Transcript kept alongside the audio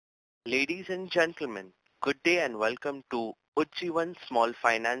Ladies and gentlemen, good day and welcome to Ujjivan Small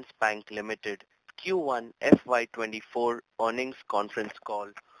Finance Bank Limited Q1 FY24 earnings conference call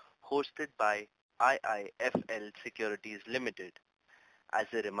hosted by IIFL Securities Limited. As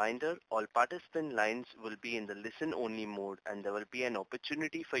a reminder, all participant lines will be in the listen-only mode and there will be an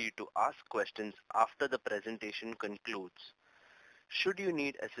opportunity for you to ask questions after the presentation concludes. Should you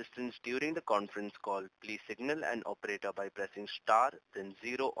need assistance during the conference call, please signal an operator by pressing star then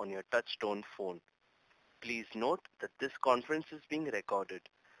 0 on your touch-tone phone. Please note that this conference is being recorded.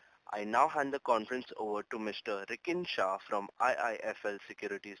 I now hand the conference over to Mr. Rikin Shah from IIFL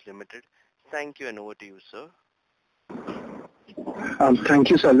Securities Limited. Thank you and over to you, sir.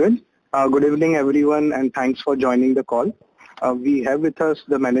 Thank you, Salwin. Good evening, everyone, and thanks for joining the call. We have with us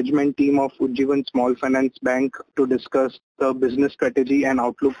the management team of Ujjivan Small Finance Bank to discuss the business strategy and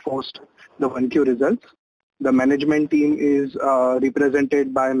outlook post the 1Q results. The management team is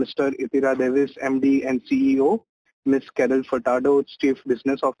represented by Mr. Ipira Davis, MD and CEO, Ms. Carol Furtado, Chief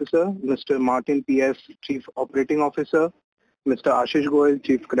Business Officer, Mr. Martin P.S., Chief Operating Officer, Mr. Ashish Goel,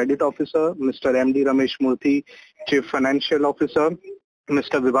 Chief Credit Officer, Mr. M.D. Ramesh Murthy, Chief Financial Officer,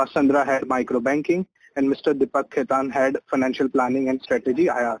 Mr. Vibhas Chandra, Head Micro Banking, and Mr. Deepak Khetan, Head Financial Planning and Strategy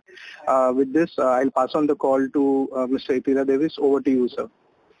IR. With this, I'll pass on the call to Mr. Ipira Davis. Over to you, sir.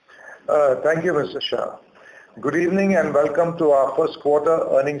 Thank you, Mr. Shah. Good evening and welcome to our first quarter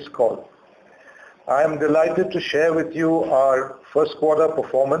earnings call. I am delighted to share with you our first quarter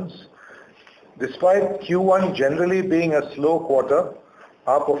performance. Despite Q1 generally being a slow quarter,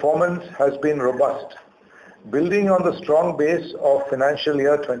 our performance has been robust, building on the strong base of financial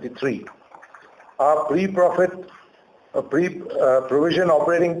year 23. Our pre-provision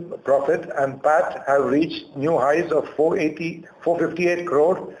operating profit and PAT have reached new highs of 458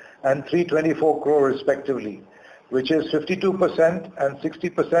 crore and 324 crore respectively, which is 52% and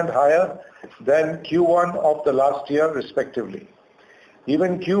 60% higher than Q1 of the last year respectively.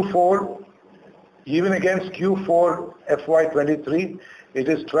 Even against Q4 FY23, it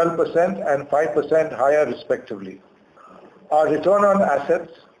is 12% and 5% higher respectively. Our return on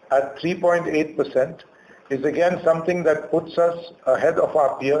assets at 3.8% is again something that puts us ahead of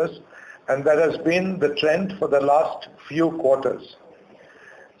our peers, and that has been the trend for the last few quarters.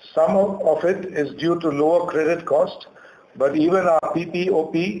 Some of it is due to lower credit cost, but even our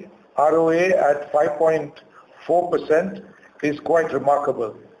PPOP ROA at 5.4% is quite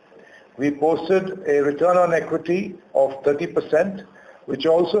remarkable. We posted a return on equity of 30%, which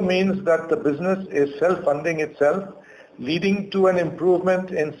also means that the business is self-funding itself, leading to an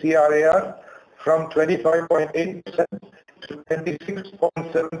improvement in CRAR from 25.8% to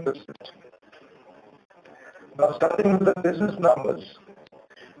 26.7%. Now starting with the business numbers,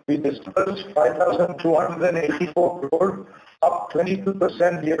 we disbursed 5,284 crore, up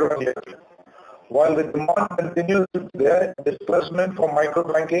 22% year on year. While the demand continues to be there, disbursement for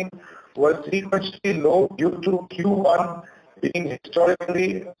microbanking was sequentially low due to Q1 being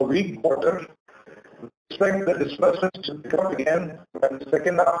historically a weak quarter. We expect the disbursements to pick up again by the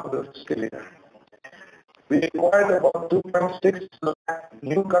second half of the fiscal year. We acquired about 2.6 lakh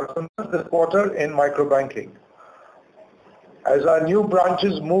new customers this quarter in microbanking. As our new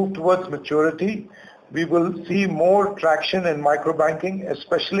branches move towards maturity, we will see more traction in microbanking,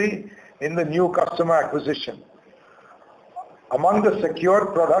 especially in the new customer acquisition. Among the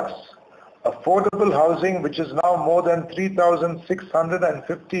secured products, affordable housing, which is now more than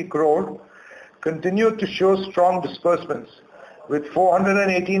 3,650 crore, continued to show strong disbursements with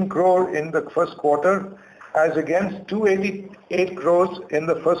 418 crore in the first quarter as against 288 crores in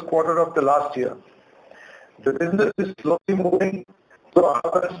the first quarter of the last year. The business is slowly moving to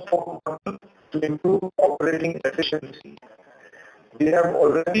our to improve operating efficiency. We have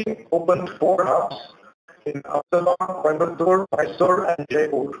already opened 4 hubs in Ahmedabad, Coimbatore, Mysore and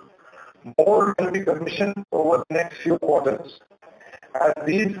Jaipur. More will be commissioned over the next few quarters. As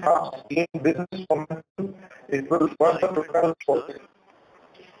these hubs gain business momentum, it will further propel forward.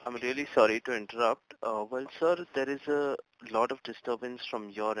 I'm really sorry to interrupt. Well, sir, there is a lot of disturbance from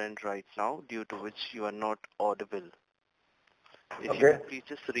your end right now, due to which you are not audible. If you could please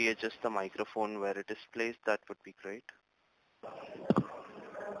just readjust the microphone where it is placed, that would be great.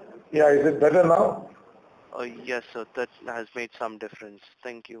 Yeah, is it better now? Yes, sir, that has made some difference.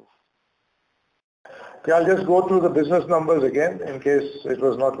 Thank you. Okay, I'll just go through the business numbers again in case it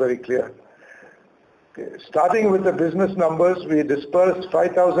was not very clear. Okay, starting with the business numbers, we disbursed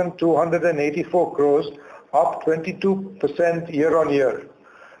 5,284 crores, up 22% year on year.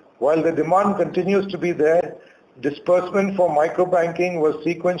 While the demand continues to be there, disbursement for microbanking was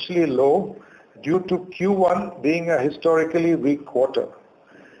sequentially low due to Q1 being a historically weak quarter.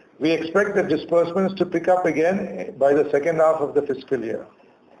 We expect the disbursements to pick up again by the second half of the fiscal year.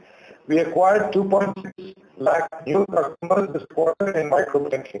 We acquired 2.6 lakh new customers this quarter in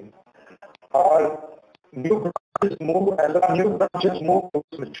microbanking. Our new branches move to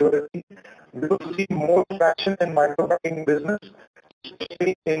maturity, we will see more traction in microbanking business,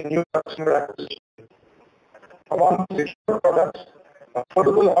 especially in new customer acquisition. Among secure products,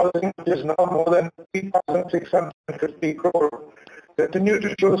 affordable housing, which is now more than 3,650 crore, continue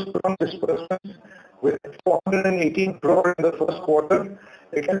to show strong disbursements with 418 crore in the first quarter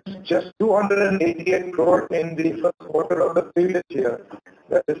against just 288 crore in the first quarter of the previous year,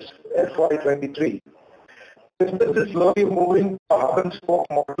 that is FY23. Business is slowly moving to a hub-and-spoke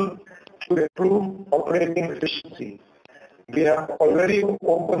model to improve operating efficiency. We have already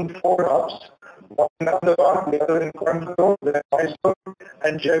opened 4 hubs, one in Ahmedabad, the other in Coimbatore, then Mysore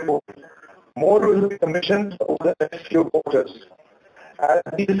and Jaipur. More will be commissioned over the next few quarters. As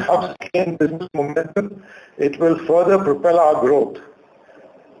these hubs gain business momentum, it will further propel our growth.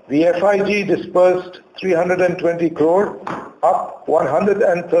 The FIG disbursed 320 crore, up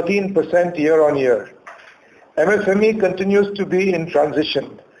 113% year-on-year. MSME continues to be in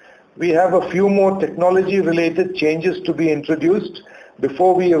transition. We have a few more technology-related changes to be introduced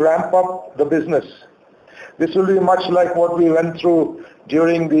before we ramp up the business. This will be much like what we went through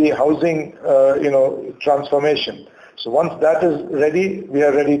during the housing, transformation. So once that is ready, we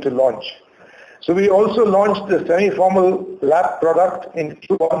are ready to launch. So we also launched the semi-formal LAP product in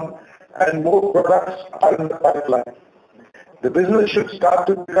Q1, and more products are in the pipeline. The business should start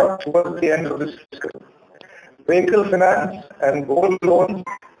to pick up towards the end of this fiscal. Vehicle finance and gold loans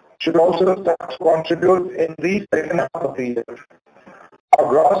should also start to contribute in the second half of the year. Our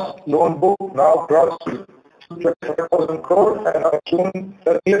gross loan book now crossed 25,000 crore, and on June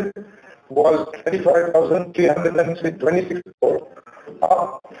 30th was 25,326 crore,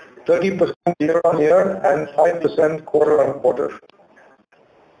 up 30% year-on-year and 5% quarter-on-quarter.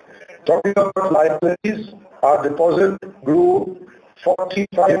 Talking about liabilities, our deposit grew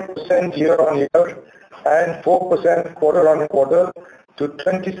 45% year-on-year and 4% quarter-on-quarter to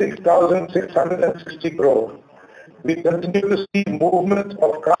 26,660 crore. We continue to see movement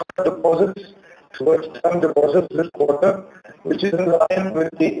of CASA deposits towards term deposits this quarter, which is in line with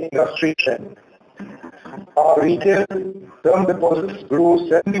the industry trend. Our retail term deposits grew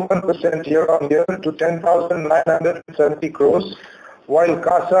 71% year-on-year to 10,970 crores, while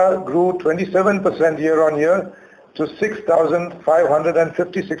CASA grew 27% year-on-year to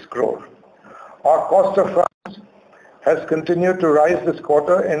 6,556 crore. Our cost of funds has continued to rise this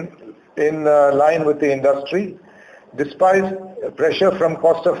quarter in line with the industry. Despite pressure from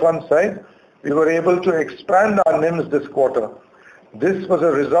cost of funds side, we were able to expand our NIMs this quarter. This was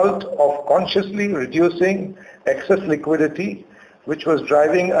a result of consciously reducing excess liquidity, which was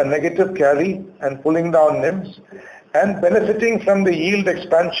driving a negative carry and pulling down NIMs, and benefiting from the yield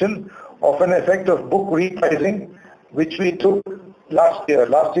expansion of an effect of book repricing, which we took last year.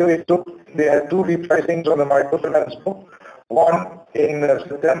 Last year they had 2 repricings on the microfinance book, one in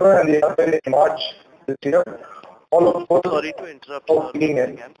September and the other in March this year. All of those. Sorry to interrupt, sir.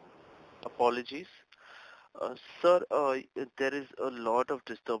 Apologies. Sir, there is a lot of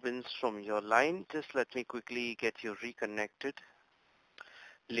disturbance from your line. Just let me quickly get you reconnected.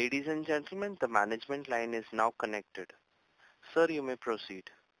 Ladies and gentlemen, the management line is now connected. Sir, you may proceed.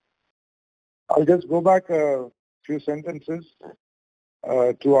 I'll just go back a few sentences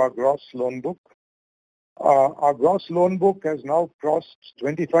to our gross loan book. Our gross loan book has now crossed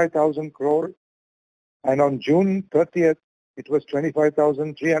 25,000 crore, and on June 30th, it was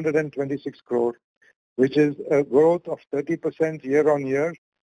 25,326 crore, which is a growth of 30% year-on-year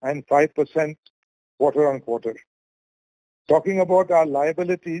and 5% quarter-on-quarter. Talking about our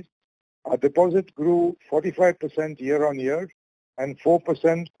liabilities, our deposit grew 45% year-on-year and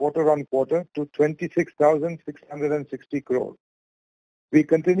 4% quarter-on-quarter to 26,660 crore. We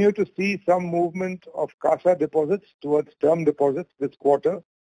continue to see some movement of CASA deposits towards term deposits this quarter,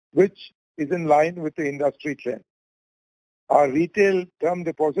 which is in line with the industry trend. Our retail term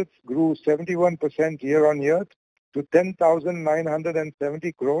deposits grew 71% year-on-year to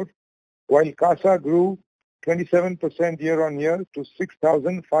 10,970 crore, while CASA grew 27% year-on-year to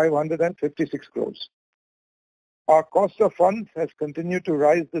 6,556 crores. Our cost of funds has continued to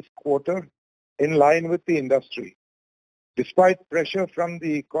rise this quarter in line with the industry. Despite pressure from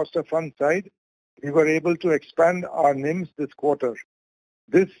the cost of funds side, we were able to expand our NIMs this quarter.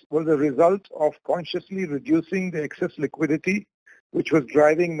 This was a result of consciously reducing the excess liquidity, which was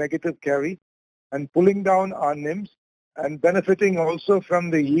driving negative carry, and pulling down our NIMs, and benefiting also from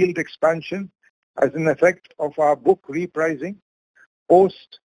the yield expansion as an effect of our book repricing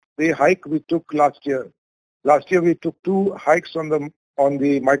post the hike we took last year. Last year we took two hikes on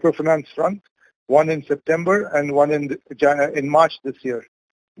the microfinance front, one in September and one in March this year.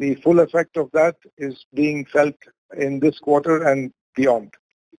 The full effect of that is being felt in this quarter and beyond.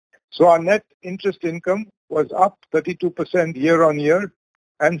 So our net interest income was up 32% year-on-year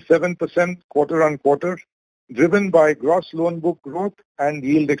and 7% quarter-on-quarter, driven by gross loan book growth and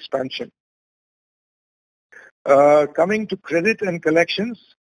yield expansion. Coming to credit and collections,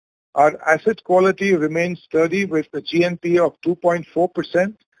 our asset quality remains sturdy with a GNP of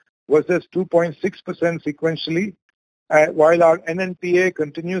 2.4% versus 2.6% sequentially, while our NNPA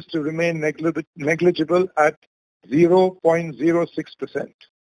continues to remain negligible at 0.06%.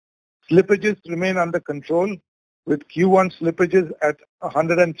 Slippages remain under control with Q1 slippages at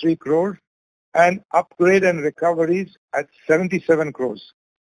 103 crore and upgrade and recoveries at 77 crores.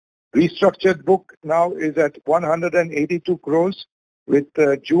 Restructured book now is at 182 crores with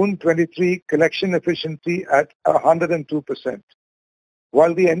June 23 collection efficiency at 102%.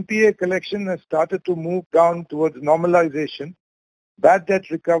 While the NPA collection has started to move down towards normalization, bad debt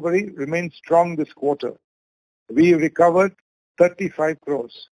recovery remains strong this quarter. We recovered 35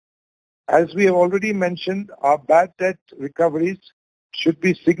 crores. As we have already mentioned, our bad debt recoveries should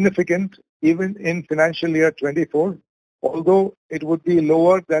be significant even in financial year 24, although it would be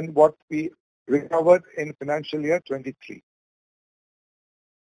lower than what we recovered in financial year 23.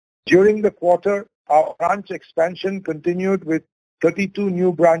 During the quarter, our branch expansion continued with 32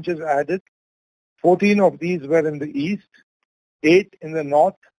 new branches added. 14 of these were in the east, 8 in the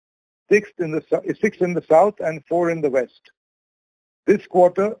north, 6 in the south, and 4 in the west. This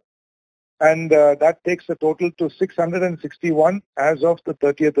quarter, and that takes the total to 661 as of the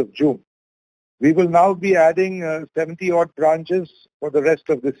 30th of June. We will now be adding 70-odd branches for the rest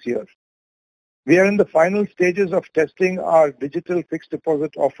of this year. We are in the final stages of testing our digital fixed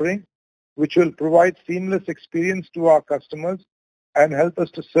deposit offering, which will provide seamless experience to our customers and help us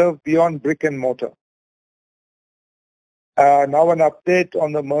to serve beyond brick and mortar. Now an update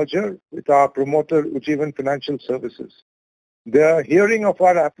on the merger with our promoter Ujjivan Financial Services. The hearing of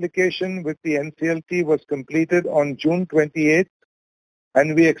our application with the NCLT was completed on June 28th,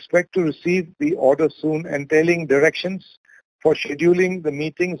 and we expect to receive the order soon entailing directions for scheduling the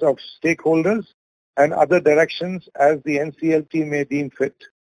meetings of stakeholders and other directions as the NCLT may deem fit.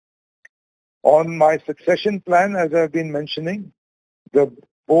 On my succession plan, as I've been mentioning, the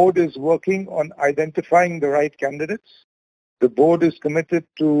board is working on identifying the right candidates. The board is committed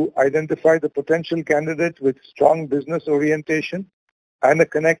to identify the potential candidate with strong business orientation and a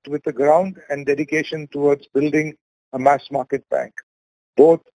connect with the ground and dedication towards building a mass market bank.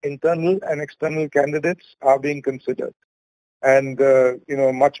 Both internal and external candidates are being considered. And,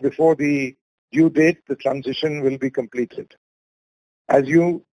 much before the due date, the transition will be completed. As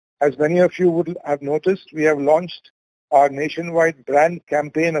many of you would have noticed, we have launched our nationwide brand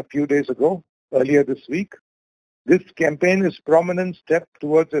campaign a few days ago, earlier this week. This campaign is a prominent step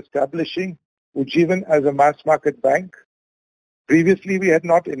towards establishing Ujjivan as a mass market bank. Previously, we had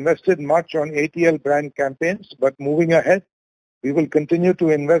not invested much on ATL brand campaigns, but moving ahead, we will continue to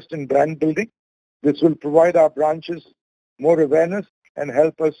invest in brand building. This will provide our branches more awareness and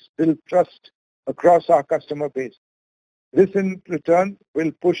help us build trust across our customer base. This in return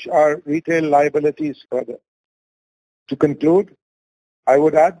will push our retail liabilities further. To conclude, I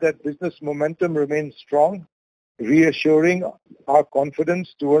would add that business momentum remains strong, reassuring our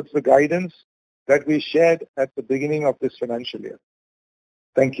confidence towards the guidance that we shared at the beginning of this financial year.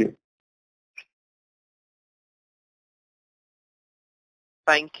 Thank you.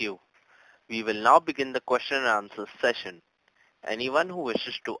 Thank you. We will now begin the question and answer session. Anyone who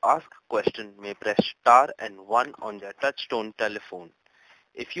wishes to ask a question may press star and 1 on their touchtone telephone.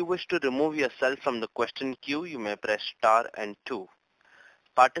 If you wish to remove yourself from the question queue, you may press star and 2.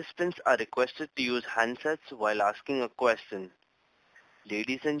 Participants are requested to use handsets while asking a question.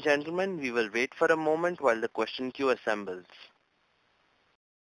 Ladies and gentlemen, we will wait for a moment while the question queue assembles.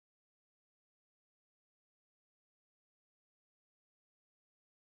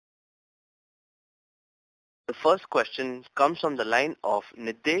 The first question comes from the line of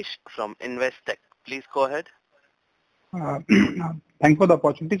Nidesh from Investec. Please go ahead. Thanks for the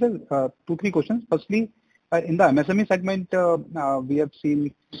opportunity, sir. 2-3 questions. Firstly, in the MSME segment, we have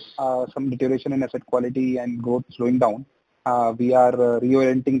seen some deterioration in asset quality and growth slowing down. We are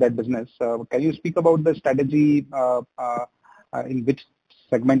reorienting that business. Can you speak about the strategy in which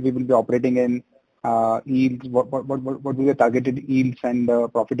segment we will be operating in? Yields, what will be the targeted yields and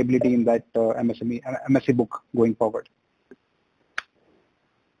profitability in that MSE book going forward?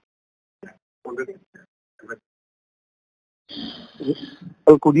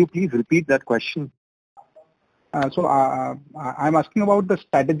 Could you please repeat that question? I'm asking about the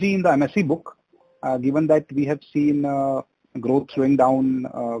strategy in the MSE book, given that we have seen growth slowing down,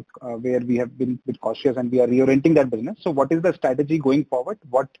 where we have been a bit cautious and we are reorienting that business. So what is the strategy going forward?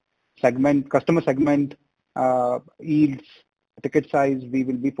 What segment, customer segment, yields, ticket size we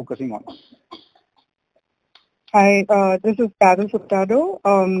will be focusing on? Hi, this is Carol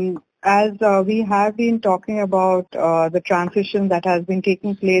Furtado. As we have been talking about the transition that has been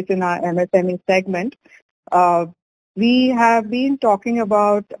taking place in our MSME segment, we have been talking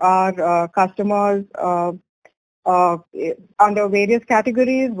about our customers under various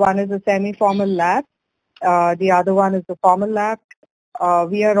categories. One is a semi-formal LAP, the other one is the formal LAP.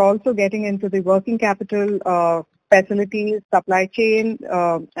 We are also getting into the working capital facilities, supply chain,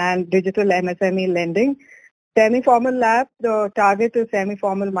 and digital MSME lending. Semi-formal LAP, the target is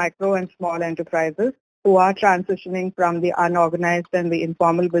semi-formal micro and small enterprises who are transitioning from the unorganized and the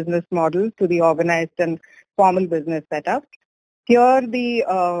informal business model to the organized and formal business setup. Here the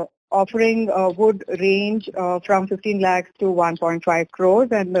offering would range from 15 lakhs to 1.5 crores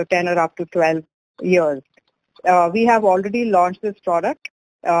and the tenor up to 12 years. We have already launched this product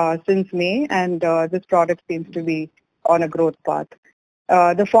since May, and this product seems to be on a growth path.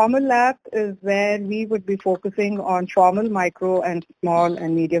 The formal LAP is where we would be focusing on formal, micro, and small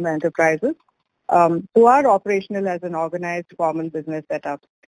and medium enterprises who are operational as an organized formal business setup.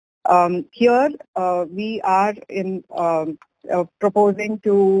 Here we are in proposing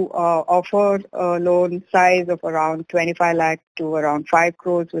to offer a loan size of around 25 lakhs to around 5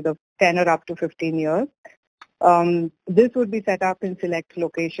 crores with a tenor up to 15 years. This would be set up in select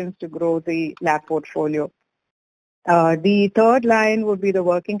locations to grow the LAP portfolio. The third line would be the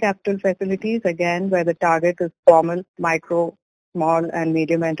working capital facilities, again, where the target is formal, micro, small, and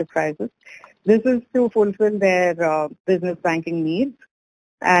medium enterprises. This is to fulfill their business banking needs.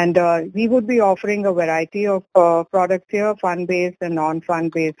 And we would be offering a variety of products here, fund-based and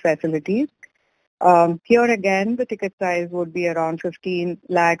non-fund-based facilities. Here again, the ticket size would be around 15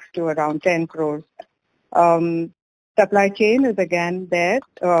 lakhs to around 10 crores. Supply chain is again there,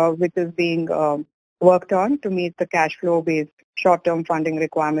 which is being worked on to meet the cash flow-based short-term funding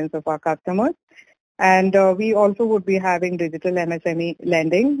requirements of our customers. And we also would be having digital MSME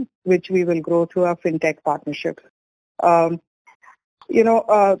lending, which we will grow through our fintech partnerships.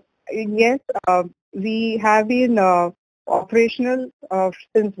 Yes, we have been operational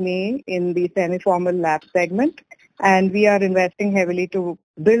since May in the semi-formal LAP segment, and we are investing heavily to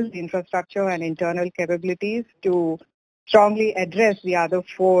build infrastructure and internal capabilities to strongly address the other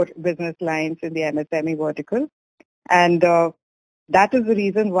 4 business lines in the MSME vertical. And that is the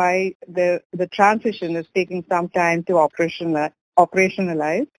reason why the transition is taking some time to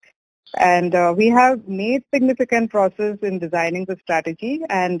operationalize. And we have made significant progress in designing the strategy,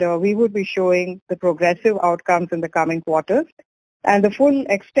 and we would be showing the progressive outcomes in the coming quarters. And the full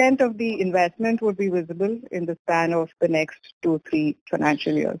extent of the investment would be visible in the span of the next 2-3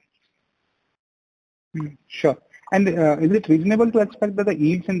 financial years. Sure. And is it reasonable to expect that the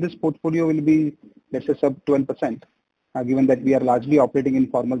yields in this portfolio will be, let's say, sub 12%, given that we are largely operating in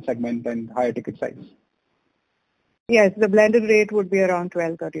formal segment and higher ticket size? Yes, the blended rate would be around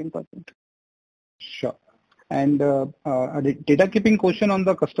 12-13%. Sure. And a data keeping question on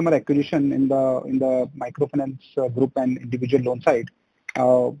the customer acquisition in the microfinance group and individual loan side.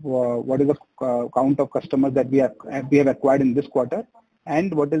 What is the count of customers that we have acquired in this quarter?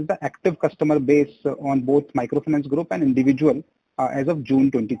 And what is the active customer base on both microfinance group and individual as of June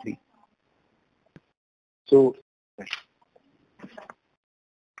 23? So,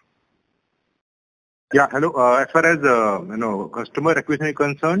 yeah, hello. As far as customer acquisition is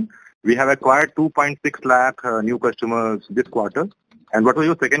concerned, we have acquired 2.6 lakh new customers this quarter. And what was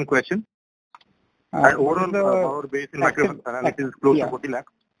your second question? And overall, our base in microfinance is close to 40 lakh.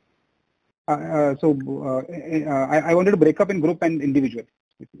 I wanted to break up in group and individual,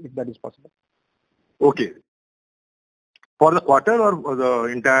 if that is possible. Okay. For the quarter or the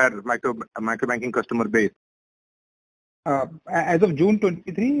entire micro banking customer base? As of June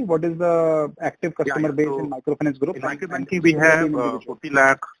 23, what is the active customer base in microfinance group? In microbanking, we have 40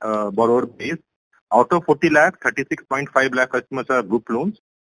 lakh borrower base. Out of 40 lakh, 36.5 lakh customers are group loans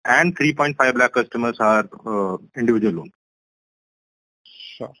and 3.5 lakh customers are individual loans.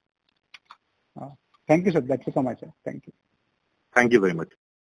 Sure. Thank you, sir. That's it from my side. Thank you. Thank you very much.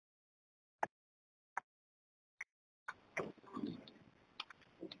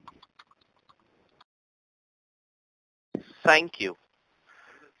 Thank you.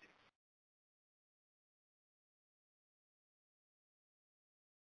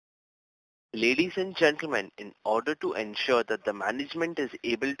 Ladies and gentlemen, in order to ensure that the management is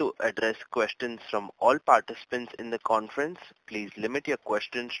able to address questions from all participants in the conference, please limit your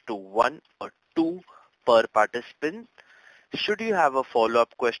questions to one or two per participant. Should you have a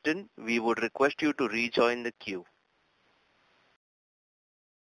follow-up question, we would request you to rejoin the queue.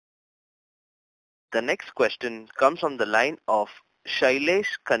 The next question comes from the line of Shailesh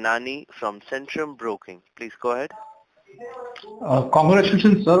Kanani from Centrum Broking. Please go ahead.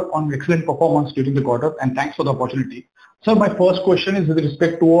 Congratulations, sir, on excellent performance during the quarter, and thanks for the opportunity. Sir, my first question is with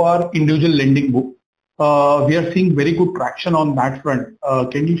respect to our individual lending book. We are seeing very good traction on that front.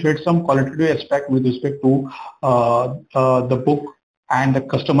 Can you shed some qualitative aspect with respect to the book and the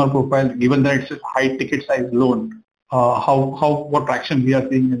customer profile, given that it's a high ticket size loan? What traction we are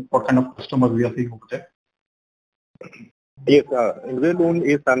seeing and what kind of customers we are seeing over there? Yes, individual loan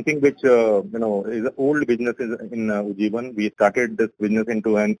is something which is an old business in Ujjivan. We started this business in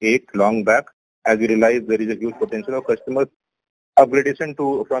 2008 long back, as we realized there is a huge potential of customers upgradation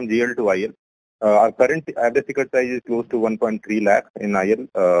from GL to IL. Our current average ticket size is close to 1.3 lakh in IL,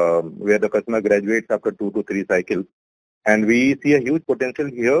 where the customer graduates after 2 to 3 cycles. And we see a huge potential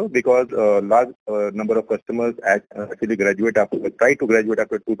here because large number of customers actually try to graduate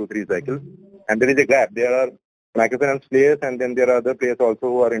after 2 to 3 cycles. And there is a gap. There are microfinance players and then there are other players also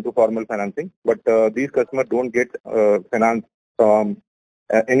who are into formal financing. But these customers don't get finance from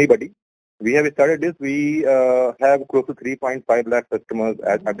anybody. We have started this. We have close to 3.5 lakh customers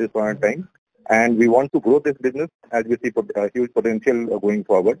at this point in time. And we want to grow this business as we see huge potential going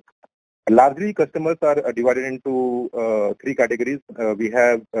forward. Largely, customers are divided into 3 categories. We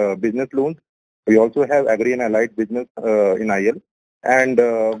have business loans. We also have agri and allied business in IL. And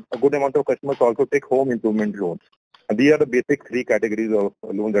a good amount of customers also take home improvement loans. And these are the basic 3 categories of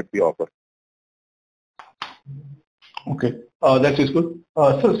loans that we offer. Okay, that's useful.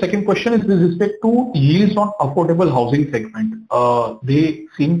 So second question is with respect to yields on affordable housing segment. They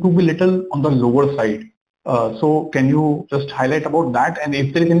seem to be little on the lower side. So can you just highlight about that and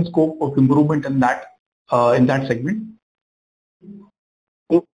if there is any scope of improvement in that segment?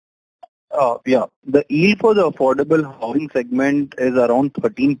 Yeah, the yield for the affordable housing segment is around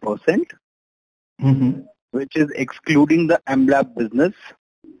 13%, which is excluding the MLAP business.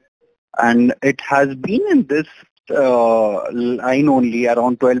 And it has been in this line only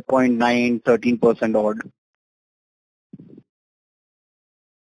around 12.9, 13% odd.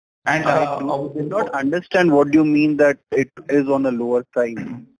 And I do not understand what you mean that it is on the lower side.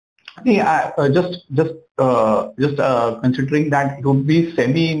 Yeah, just considering that it would be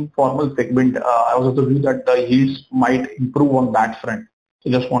semi-informal segment, I was of the view that the yields might improve on that front. So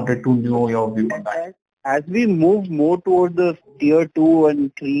just wanted to know your view on that. As we move more towards the tier 2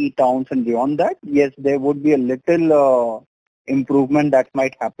 and 3 towns and beyond that, yes, there would be a little improvement that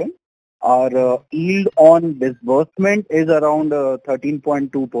might happen. Our yield on disbursement is around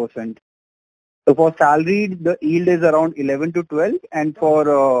 13.2%. So for salaried, the yield is around 11 to 12, and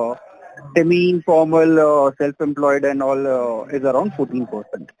for semi-informal, self-employed and all is around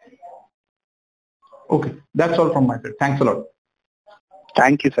 14%. Okay, that's all from my side. Thanks a lot.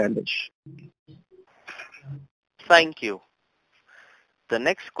 Thank you, Shailesh. Thank you. The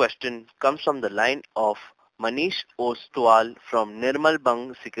next question comes from the line of Manish Ostwal from Nirmal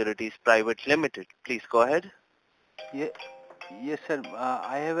Bang Securities Private Limited. Please go ahead. Yes, sir.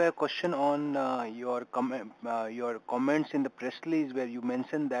 I have a question on your comments in the press release where you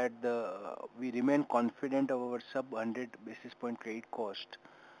mentioned that we remain confident of our sub 100 basis point credit cost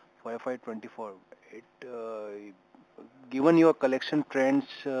for FY24. Given your collection trends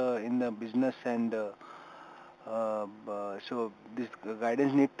in the business and so this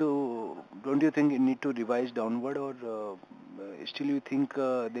guidance don't you think it need to revise downward, or still you think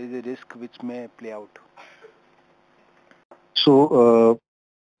there is a risk which may play out? So,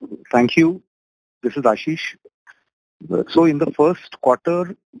 thank you. This is Ashish. So in the first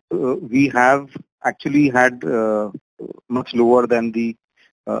quarter, we have actually had much lower than the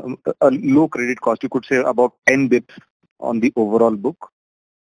a low credit cost. You could say about 10 bips on the overall book.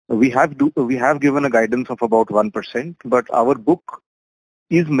 We have given a guidance of about 1%, but our book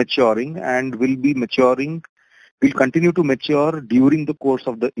is maturing and will continue to mature during the course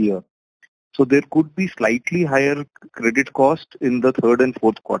of the year. So there could be slightly higher credit cost in the third and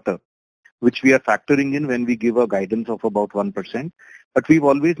fourth quarter, which we are factoring in when we give a guidance of about 1%. But we've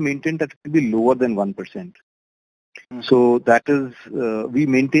always maintained that it will be lower than 1%. So that is, we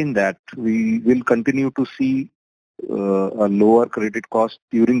maintain that. We will continue to see a lower credit cost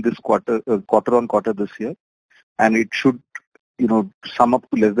during this quarter on quarter this year, and it should, sum up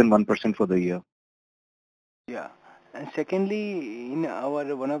to less than 1% for the year. Yeah, And secondly, in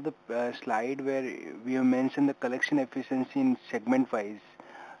our one of the slide where we have mentioned the collection efficiency in segment wise,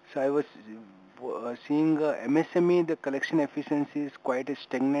 so I was seeing MSME, the collection efficiency is quite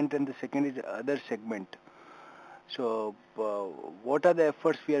stagnant, and the second is other segment. So, what are the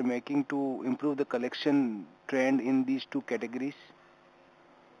efforts we are making to improve the collection trend in these two categories?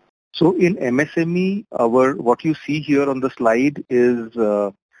 So in MSME, what you see here on the slide is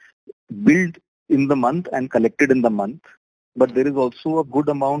billed in the month and collected in the month. But there is also a good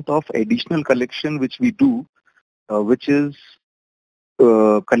amount of additional collection which we do, which is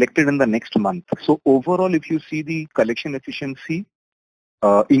collected in the next month. So overall, if you see the collection efficiency,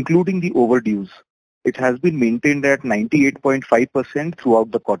 including the overdues, it has been maintained at 98.5%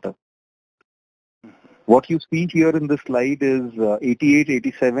 throughout the quarter. What you see here in this slide is 88,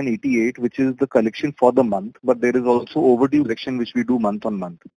 87, 88, which is the collection for the month, but there is also overdue collection which we do month on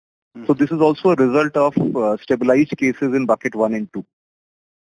month. So this is also a result of stabilized cases in bucket 1 and 2.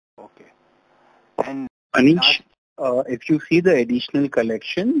 Okay. And Anish, if you see the additional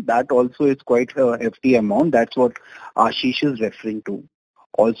collection, that also is quite a hefty amount. That's what Ashish is referring to.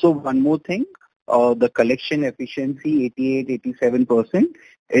 Also, one more thing, the collection efficiency, 88, 87%,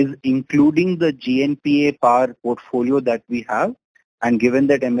 is including the GNPA par portfolio that we have. And given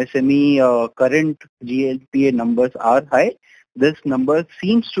that MSME current GNPA numbers are high, this number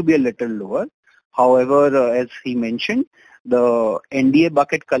seems to be a little lower. However, as he mentioned, the NDA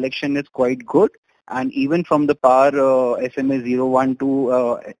bucket collection is quite good. And even from the PAR SMA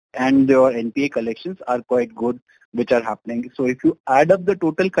 012 and your NPA collections are quite good, which are happening. So if you add up the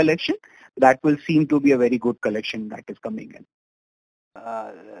total collection, that will seem to be a very good collection that is coming in.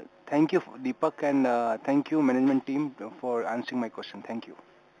 thank you, Deepak, and thank you, management team, for answering my question. Thank you.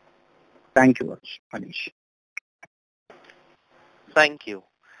 Thank you, Anish. Thank you.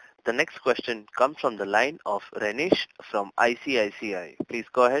 The next question comes from the line of Renish from ICICI. Please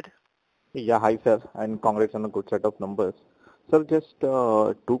go ahead. Yeah, hi sir, and congrats on a good set of numbers. Sir, just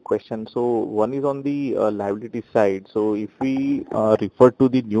two questions. So one is on the liability side. So if we refer to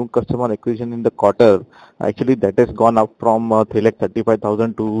the new customer acquisition in the quarter, actually that has gone up from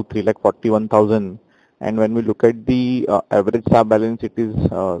 3,35,000 to 3,41,000. And when we look at the average SA balance, it is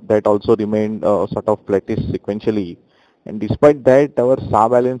that also remained sort of flattish sequentially. And despite that, our SA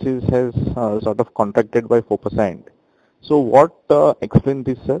balances has sort of contracted by 4%. So what explains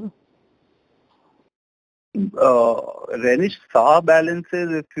this, sir? Renish, SA balances,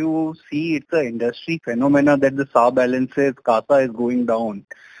 if you see, it's an industry phenomena that the SA balances, CASA is going down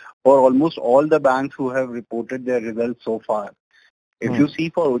for almost all the banks who have reported their results so far. If you see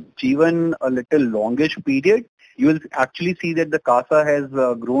for Ujjivan a little longish period, you will actually see that the CASA has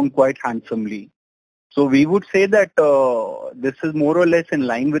grown quite handsomely. So we would say that this is more or less in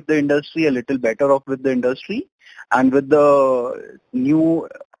line with the industry, a little better off with the industry, and with the new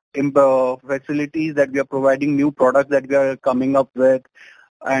facilities that we are providing, new products that we are coming up with,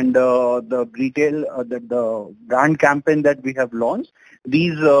 and the retail, the brand campaign that we have launched,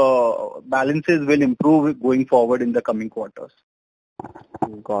 these balances will improve going forward in the coming quarters.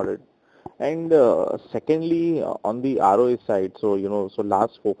 Got it. And secondly, on the ROA side, so so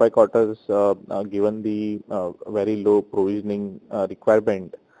last 4-5 quarters, given the very low provisioning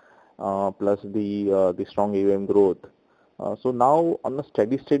requirement, plus the strong AUM growth. So now on a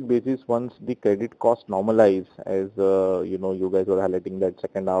steady state basis, once the credit cost normalize, as you guys were highlighting that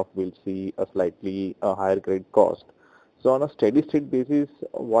second half we'll see a slightly higher credit cost. So on a steady state basis,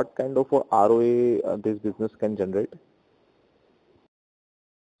 what kind of a ROA this business can generate?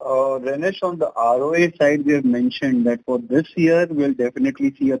 Renish, on the ROA side, we have mentioned that for this year, we'll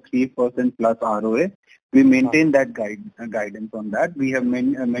definitely see a 3% plus ROA. We maintain that guidance on that. We have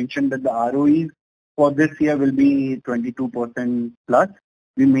mentioned that the ROEs for this year will be 22% plus.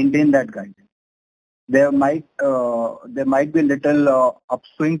 We maintain that guidance. There might be a little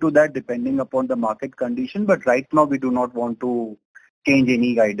upswing to that depending upon the market condition, but right now we do not want to change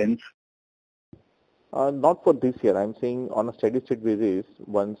any guidance. Not for this year. I'm saying on a steady state basis,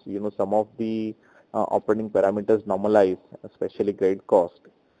 once some of the operating parameters normalize, especially credit cost.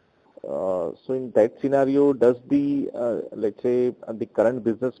 So in that scenario, does the let's say the current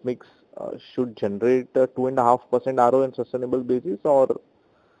business mix should generate a 2.5% ROA on sustainable basis, or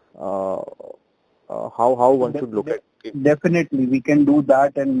how one should look at it? Definitely, we can do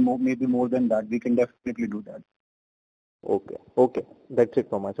that, and maybe more than that. We can definitely do that. Okay. That's it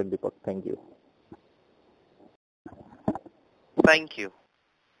from my side, Deepak. Thank you. Thank you.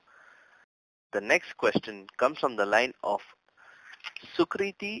 The next question comes from the line of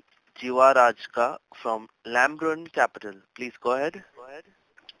Sukriti Jiwarajka from Lambron Capital. Please go ahead.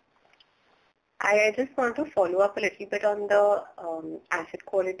 I just want to follow up a little bit on the asset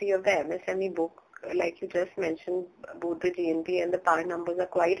quality of the MSME book. Like you just mentioned, both the GNP and the PAR numbers are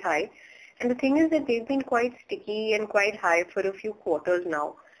quite high. And the thing is that they've been quite sticky and quite high for a few quarters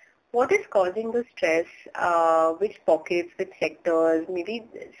now. What is causing the stress? Which pockets, which sectors? Maybe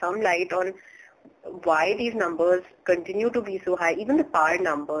some light on why these numbers continue to be so high, even the PAR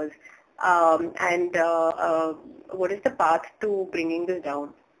numbers. And what is the path to bringing this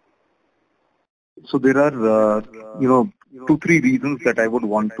down? So there are, two, three reasons that I would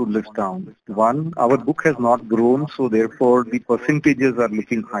want to list down. One, our book has not grown, so therefore the percentages are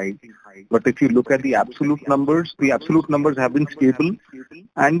looking high. But if you look at the absolute numbers have been stable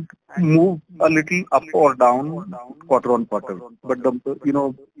and move a little up or down quarter on quarter. But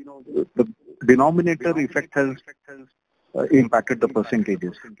the denominator effect has impacted the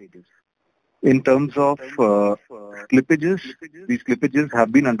percentages. In terms of slippages, these slippages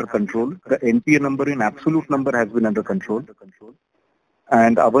have been under control. The NPA number in absolute number has been under control.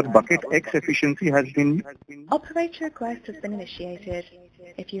 And our bucket X efficiency has been... Operator request has been initiated.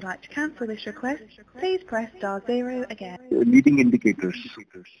 If you'd like to cancel this request, please press *0 again. Leading indicators.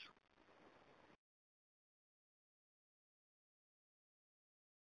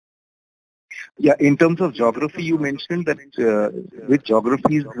 Yeah, in terms of geography, you mentioned that which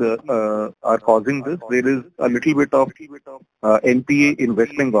geographies are causing this. There is a little bit of NPA in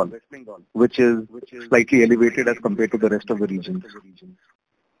West Bengal, which is slightly elevated as compared to the rest of the regions.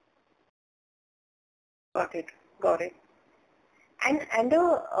 Got it. And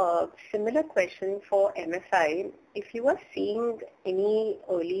a similar question for MFI. If you are seeing any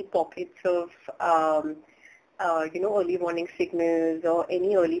early pockets of early warning signals or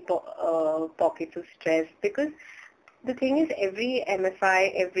any early pockets of stress, because the thing is every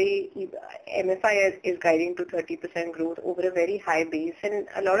MFI is guiding to 30% growth over a very high base, and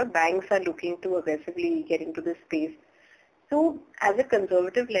a lot of banks are looking to aggressively get into this space. So as a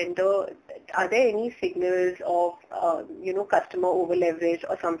conservative lender, are there any signals of customer over leverage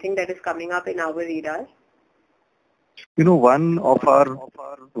or something that is coming up in our radar? One of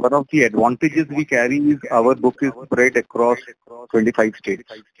the advantages we carry is our book is spread across 25 states.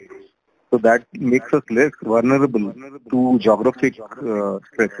 So that makes us less vulnerable to geographic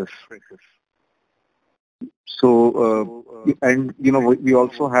stresses. So, we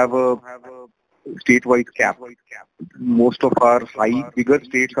also have a statewide cap. Most of our bigger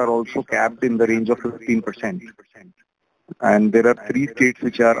states are also capped in the range of 15%. And there are 3 states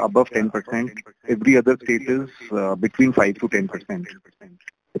which are above 10%. Every other state is between 5 to 10%.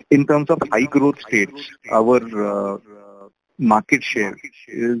 In terms of high growth states, our market share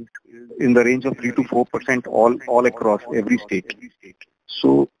is in the range of 3 to 4% all across every state.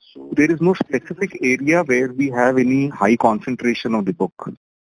 So there is no specific area where we have any high concentration of the book.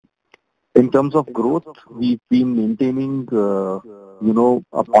 In terms of growth, we've been maintaining, a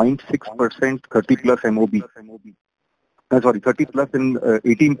 0.6% 30 plus MOB. 30 plus in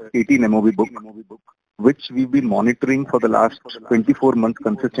 18 MOB book, which we've been monitoring for the last 24 months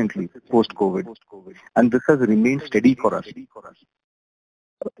consistently post-COVID. And this has remained steady for us.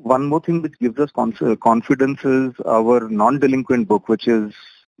 One more thing which gives us confidence is our non-delinquent book, which is,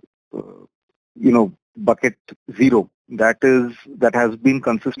 bucket 0. That has been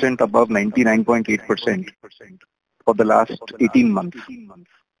consistent above 99.8% for the last 18 months.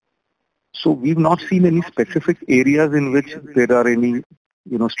 So we've not seen any specific areas in which there are any,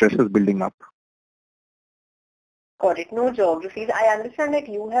 stresses building up. Got it. No geographies. I understand that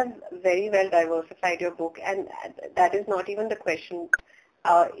you have very well diversified your book, and that is not even the question.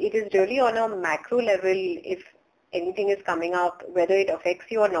 It is really on a macro level, if anything is coming up, whether it affects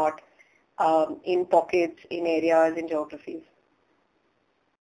you or not, in pockets, in areas, in geographies.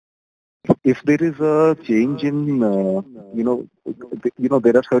 If there is a change in,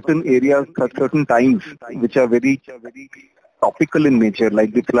 there are certain areas at certain times which are very topical in nature,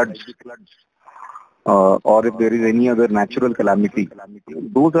 like the floods, or if there is any other natural calamity.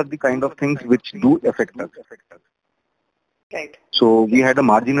 Those are the kind of things which do affect us. Right. So we had a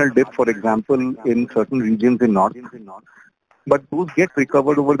marginal dip, for example, in certain regions in North. But those get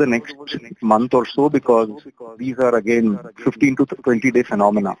recovered over the next month or so because these are again 15 to 20-day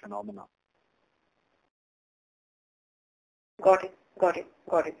phenomena. Got it.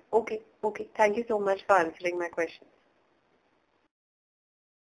 Okay. Thank you so much for answering my questions.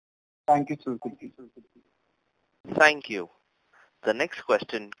 Thank you, Sukriti. Thank you. The next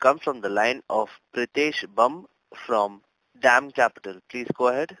question comes from the line of Pritesh Bum from DAM Capital. Please go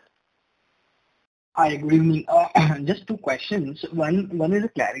ahead. Hi, good evening. Just 2 questions. One is a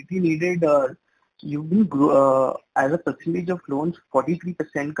clarity needed. you've been as a percentage of loans,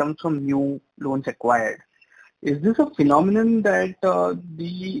 43% comes from new loans acquired. Is this a phenomenon that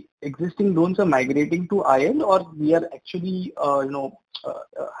the existing loans are migrating to IL, or we are actually,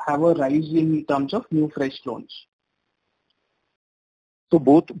 have a rise in terms of new fresh loans? So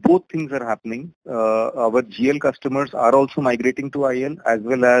both things are happening. Our GL customers are also migrating to IL, as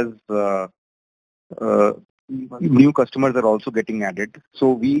well as new customers are also getting added.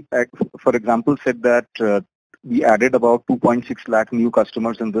 So we, for example, said that we added about 2.6 lakh new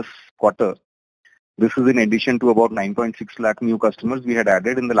customers in this quarter. This is in addition to about 9.6 lakh new customers we had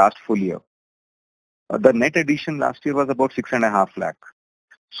added in the last full year. The net addition last year was about 6.5 lakh.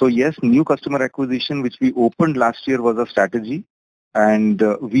 So yes, new customer acquisition, which we opened last year, was a strategy, and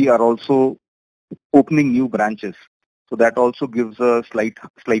we are also opening new branches. So that also gives a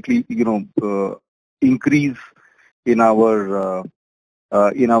slightly, increase in our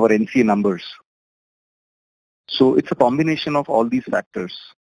NCA numbers. So it's a combination of all these factors.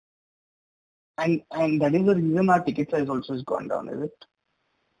 And that is the reason our ticket size also has gone down, is it?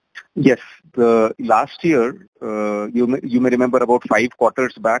 Yes. Last year, you may remember about 5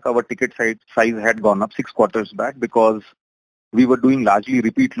 quarters back, our ticket size had gone up 6 quarters back because we were doing largely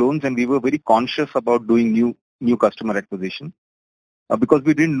repeat loans, and we were very conscious about doing new customer acquisition because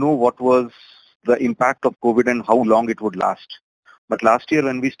we didn't know what was the impact of COVID and how long it would last. But last year,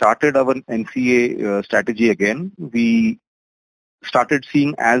 when we started our NCA strategy again, we started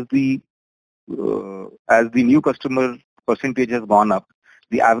seeing as the new customer percentage has gone up,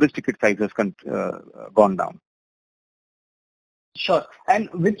 the average ticket size has gone down. Sure. And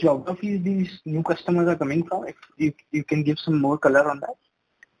which geographies these new customers are coming from? If you can give some more color on that.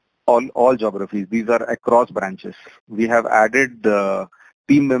 All geographies. These are across branches. We have added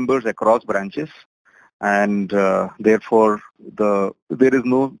team members across branches, and therefore there is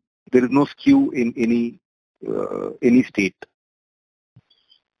no skew in any state.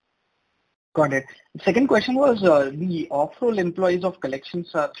 Got it. Second question was the off-roll employees of collections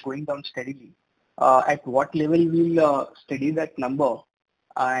are going down steadily. At what level will steady that number?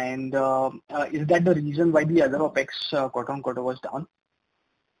 And is that the reason why the other OPEX quarter on quarter was down?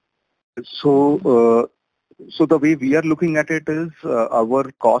 So the way we are looking at it is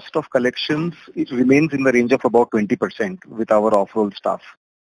our cost of collections, it remains in the range of about 20% with our off-roll staff.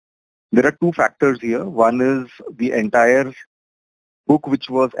 There are two factors here. One is the entire book which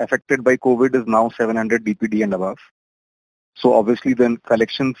was affected by COVID is now 700 DPD and above. So obviously then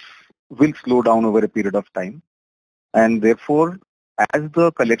collections will slow down over a period of time. And therefore, as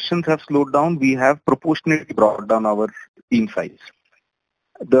the collections have slowed down, we have proportionately brought down our team size.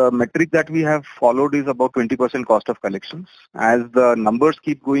 The metric that we have followed is about 20% cost of collections. As the numbers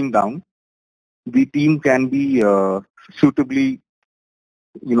keep going down, the team can be suitably,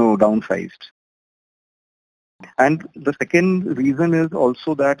 downsized. And the second reason is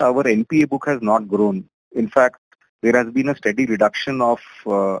also that our NPA book has not grown. In fact, there has been a steady reduction of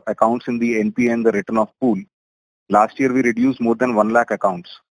accounts in the NPA and the written-off pool. Last year, we reduced more than 1 lakh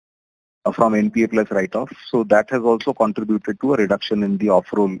accounts from NPA plus write-off. So that has also contributed to a reduction in the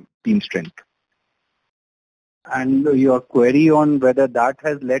off-roll team strength. And your query on whether that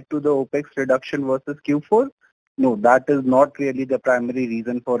has led to the OPEX reduction versus Q4? No, that is not really the primary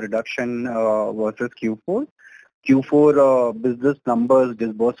reason for reduction versus Q4. Q4 business numbers,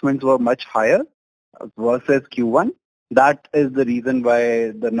 disbursements were much higher versus Q1. That is the reason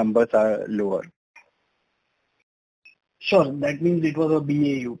why the numbers are lower. Sure, that means it was a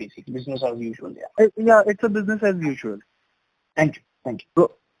BAU basically, business as usual. Yeah, it's a business as usual. Thank you.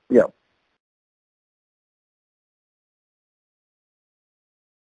 So, yeah.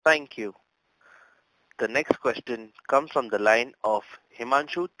 Thank you. The next question comes from the line of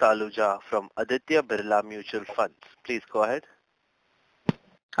Himanshu Taluja from Aditya Birla Mutual Funds. Please go ahead.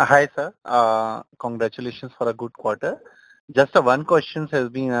 Hi, sir. Congratulations for a good quarter. Just one question has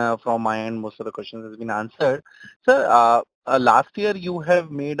been from my end. Most of the questions has been answered. Sir, last year you have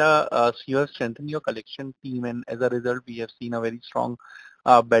you have strengthened your collection team, and as a result, we have seen a very strong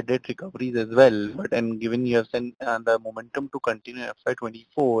bad debt recoveries as well. But and given you have sent the momentum to continue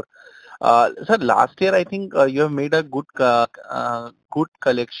FY24, sir, last year I think you have made a good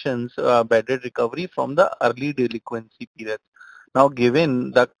collections bad debt recovery from the early delinquency periods. Now,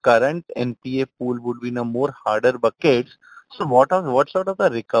 given the current NPA pool would be in a more harder buckets, so what sort of the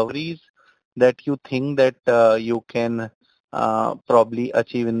recoveries that you think that you can probably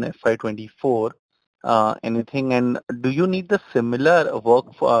achieve in FY24? Anything, and do you need the similar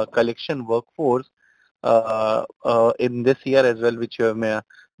collection workforce in this year as well, which you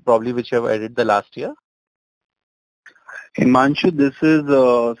have added the last year? Himanshu, this is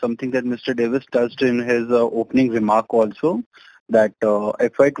something that Mr. Davis touched in his opening remark also, that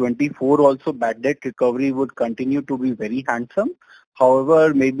FY24 also bad debt recovery would continue to be very handsome.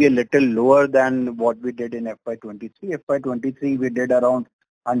 However, maybe a little lower than what we did in FY23. FY23 we did around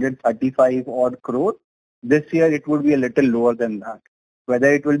 135 odd crore. This year it would be a little lower than that.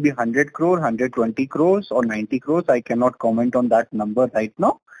 Whether it will be 100 crore, 120 crores or 90 crores, I cannot comment on that number right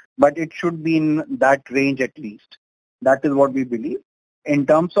now, but it should be in that range at least. That is what we believe. In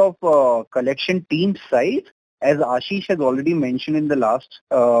terms of collection team size, as Ashish has already mentioned in the last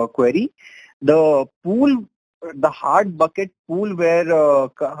query, the pool, the hard bucket pool where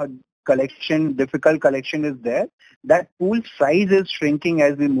difficult collection is there, that pool size is shrinking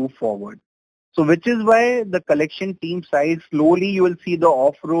as we move forward. So which is why the collection team size, slowly you will see the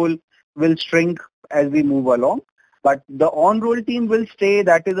off-roll will shrink as we move along. But the on-roll team will stay.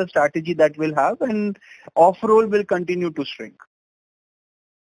 That is a strategy that we'll have, and off-roll will continue to shrink.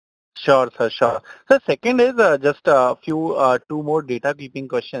 Sure, sir, sure. So second is just a few, two more data keeping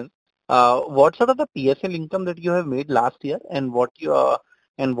questions. What sort of the PSL income that you have made last year and what you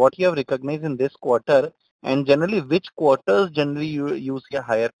have recognized in this quarter, and generally which quarters generally you see a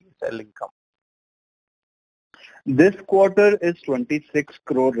higher PSL income? This quarter is 26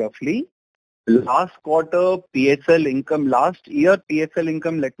 crore roughly. Last quarter PSL income, last year PSL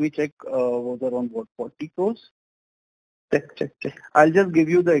income, let me check, was around what, 40 crores? Check. I'll just give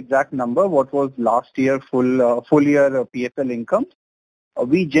you the exact number, what was last year full year PSL income.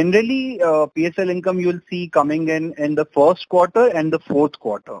 We generally, PSL income you'll see coming in the first quarter and the fourth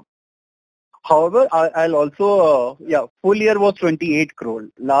quarter. However, I'll also, full year was 28 crore.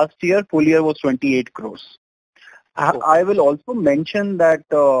 Last year, full year was 28 crores. I will also mention that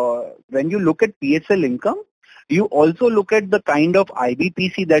when you look at PSL income, you also look at the kind of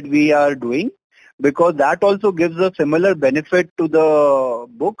IBPC that we are doing, because that also gives a similar benefit to the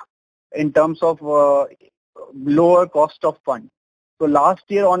book in terms of lower cost of fund. So last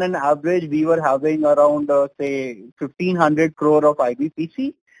year on an average, we were having around, say, 1500 crore of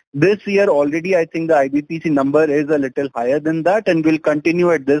IBPC. This year already, I think the IBPC number is a little higher than that and will continue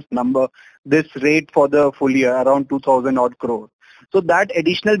at this number, this rate for the full year, around 2000 odd crore. So that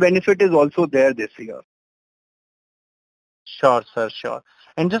additional benefit is also there this year. Sure, sir, sure.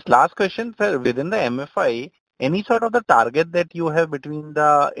 And just last question, sir, within the MFI, any sort of the target that you have between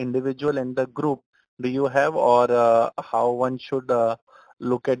the individual and the group, do you have, or how one should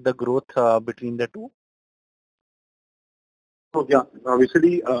look at the growth between the two? So yeah,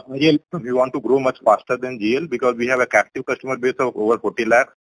 obviously, IL, we want to grow much faster than GL because we have a captive customer base of over 40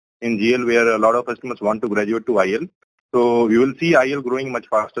 lakhs in GL, where a lot of customers want to graduate to IL. So we will see IL growing much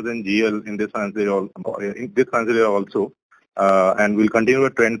faster than GL in this financial year also, and we'll continue a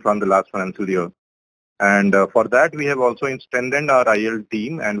trend from the last financial year. And for that, we have also strengthened our IL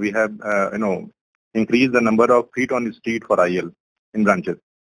team, and we have increased the number of feet on the street for IL in branches.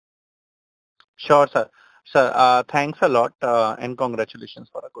 Sure, sir. Sir, thanks a lot and congratulations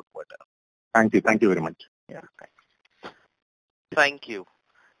for a good quarter. Thank you very much. Yeah, thanks. Thank you.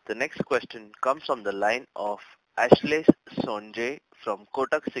 The next question comes from the line of Ashlesh Sonje from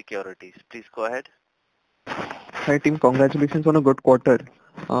Kotak Securities. Please go ahead. Hi team, congratulations on a good quarter.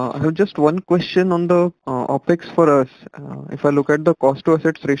 I have just one question on the OPEX for us. If I look at the cost to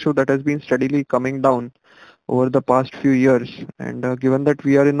assets ratio that has been steadily coming down over the past few years, and given that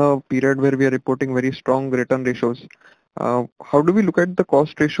we are in a period where we are reporting very strong return ratios, how do we look at the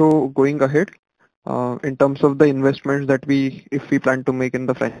cost ratio going ahead in terms of the investments that if we plan to make in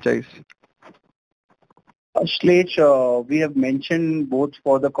the franchise? Ashlesh, we have mentioned both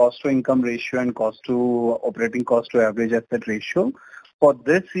for the cost to income ratio and operating cost to average asset ratio. For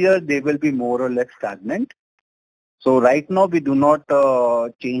this year, they will be more or less stagnant. So right now, we do not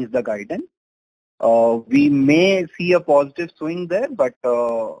change the guidance. We may see a positive swing there, but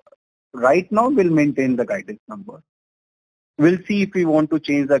right now we'll maintain the guidance number. We'll see if we want to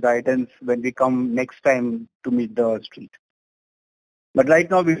change the guidance when we come next time to meet the street. But right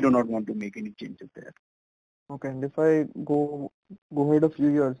now we do not want to make any changes there. Okay, and if I go ahead a few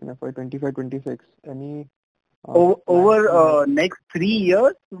years in FY 25-26, any over next 3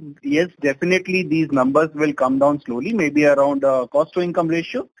 years, yes, definitely these numbers will come down slowly, maybe around cost to income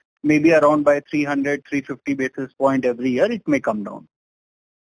ratio, maybe around by 300-350 basis point every year, it may come down.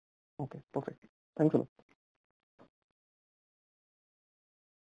 Okay, perfect. Thanks a lot.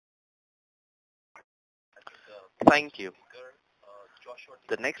 Thank you.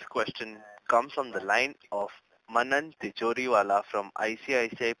 The next question comes from the line of Manan Tijoriwala from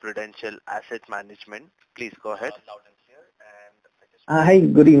ICICI Prudential Asset Management. Please go ahead. Hi,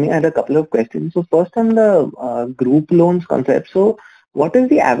 good evening. I had a couple of questions. So first on the group loans concept. So what is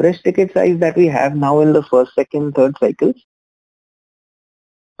the average ticket size that we have now in the first, second, third cycles?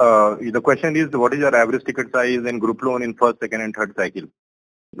 The question is, what is your average ticket size in group loan in first, second, and third cycle,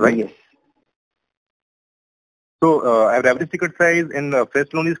 right? Yes. So our average ticket size in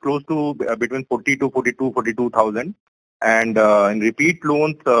first loan is close to between 40 to 42,000, and in repeat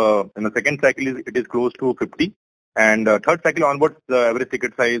loans in the second cycle it is close to 50, and third cycle onwards the average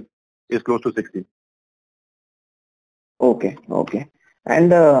ticket size is close to 60. Okay, okay.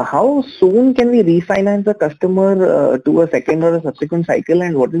 And how soon can we refinance the customer to a second or a subsequent cycle,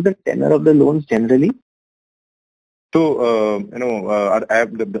 and what is the tenor of the loans generally? So,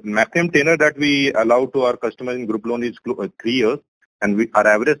 the maximum tenor that we allow to our customers in group loan is 3 years, and our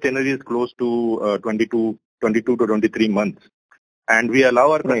average tenor is close to 22 to 23 months. And we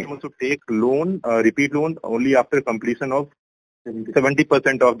allow our customers to take loan, repeat loan only after completion of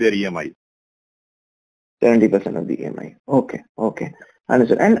 70% of their EMI. 70% of the EMI. Okay, okay.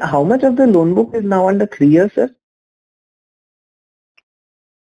 Understood. And how much of the loan book is now under 3 years, sir?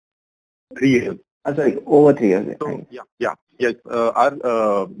 3 years. Sorry, over 3 years. So, yes.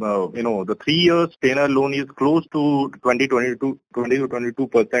 The 3 years tenor loan is close to 20 to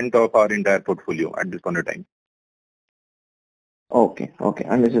 22% of our entire portfolio at this point of time. Okay, okay,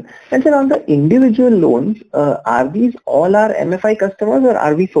 understood. And sir, on the individual loans, are these all our MFI customers or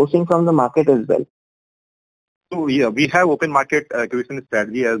are we sourcing from the market as well? So yeah, we have open market acquisition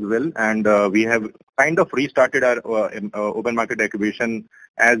strategy as well, and we have kind of restarted our open market acquisition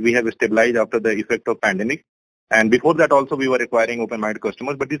as we have stabilized after the effect of pandemic. And before that also we were acquiring open market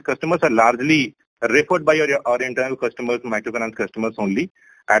customers, but these customers are largely referred by our internal customers, microfinance customers only.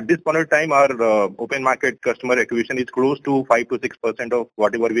 At this point of time, our open market customer acquisition is close to 5 to 6% of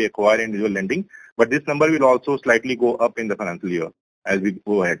whatever we acquire in individual lending. But this number will also slightly go up in the financial year as we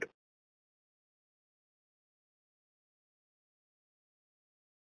go ahead.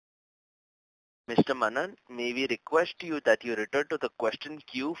 Mr. Manan, may we request you that you return to the question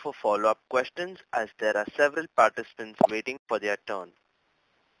queue for follow-up questions as there are several participants waiting for their turn.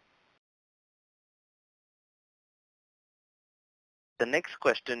 The next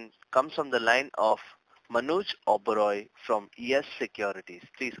question comes from the line of Manoj Oberoi from ES Securities.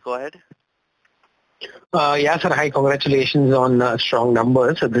 Please go ahead. Yeah, sir. Hi, congratulations on strong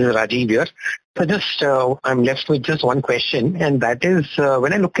numbers. So this is Rajiv here. So I'm left with just one question, and that is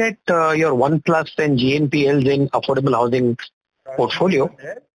when I look at your 1+ and GNPLs in affordable housing portfolio.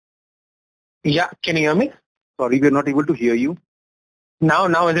 Yeah, can you hear me? Sorry, we're not able to hear you.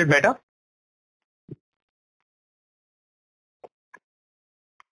 Now is it better?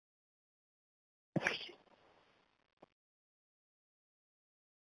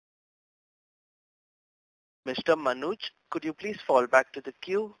 Mr. Manoj, could you please fall back to the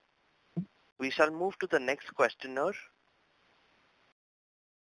queue? We shall move to the next questioner.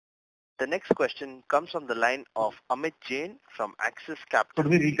 The next question comes from the line of Amit Jain from Axis Capital.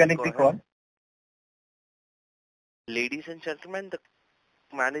 Could we reconnect the call? Ladies and gentlemen, the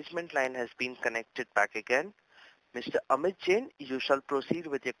management line has been connected back again. Mr. Amit Jain, you shall proceed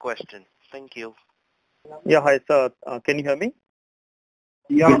with your question. Thank you. Yeah, hi sir. Can you hear me?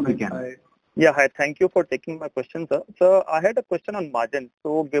 Yeah, we can. Hi. Yeah, hi. Thank you for taking my question, sir. So I had a question on margin.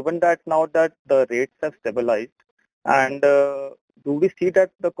 So given that now that the rates have stabilized, and do we see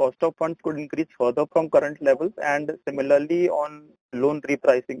that the cost of funds could increase further from current levels? And similarly on loan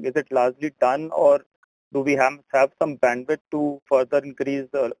repricing, is it largely done, or do we have some bandwidth to further increase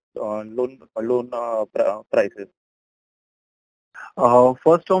the loan prices?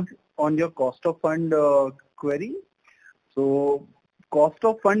 First on your cost of fund query. So cost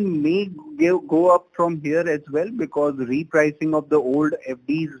of fund may go up from here as well because repricing of the old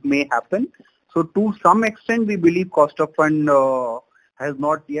FDs may happen. So to some extent, we believe cost of fund has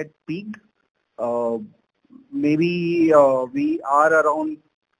not yet peaked. Maybe we are around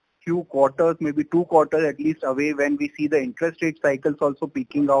few quarters, maybe 2 quarters at least away when we see the interest rate cycles also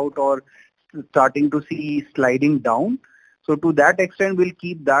peaking out or starting to see sliding down. So to that extent, we'll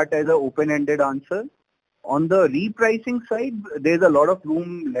keep that as an open-ended answer. On the repricing side, there's a lot of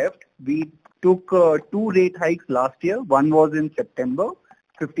room left. We took 2 rate hikes last year. One was in September,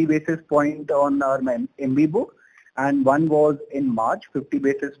 50 basis point on our MB book, and one was in March, 50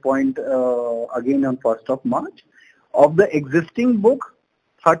 basis point again on 1st of March. Of the existing book,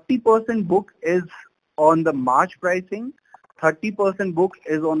 30% book is on the March pricing, 30% book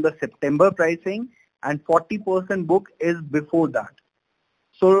is on the September pricing, and 40% book is before that.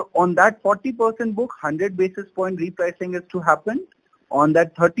 So on that 40% book, 100 basis point repricing is to happen. On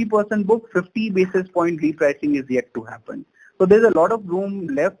that 30% book, 50 basis point repricing is yet to happen. So there's a lot of room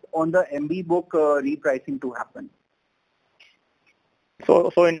left on the MB book repricing to happen. So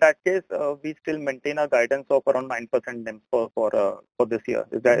in that case, we still maintain a guidance of around 9% NIM for this year.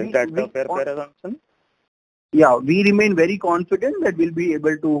 Is that a fair assumption? Yeah, we remain very confident that we'll be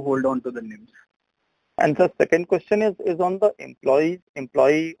able to hold on to the NIMs. And the second question is on the employee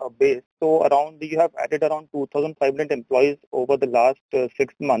base. So you have added around 2,500 employees over the last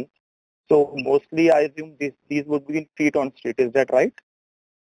 6 months. So mostly I assume these would be in feet on street. Is that right?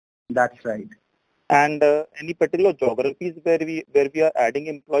 That's right. And any particular geographies where we are adding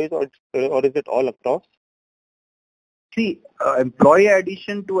employees, or is it all across? See, employee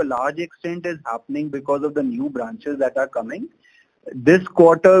addition to a large extent is happening because of the new branches that are coming. This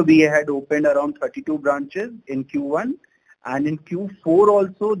quarter we had opened around 32 branches in Q1, and in Q4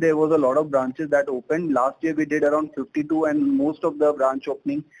 also there was a lot of branches that opened. Last year we did around 52, and most of the branch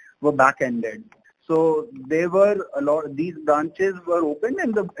openings were back-ended. So there were a lot. These branches were opened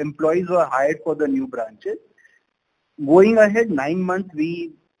and the employees were hired for the new branches. Going ahead, 9 months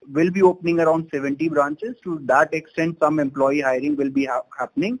we will be opening around 70 branches. To that extent, some employee hiring will be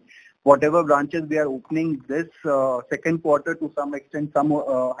happening. Whatever branches we are opening this second quarter, to some extent, some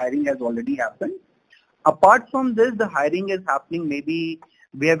hiring has already happened. Apart from this, the hiring is happening. Maybe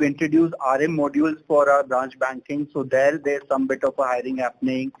we have introduced RM modules for our branch banking. So there's some bit of a hiring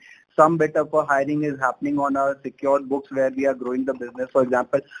happening. Some bit of a hiring is happening on our secured books where we are growing the business. For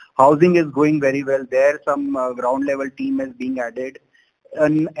example, housing is going very well. There some ground level team is being added.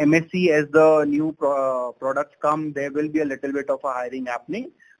 And MSC, as the new products come, there will be a little bit of a hiring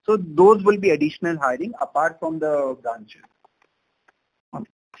happening. So those will be additional hiring apart from the branches.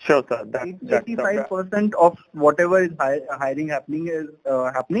 Sure, sir. 85% of whatever is hiring happening is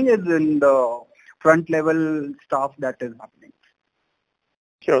in the front level staff that is happening.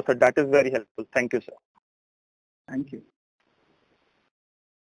 Sure, sir. That is very helpful. Thank you, sir. Thank you.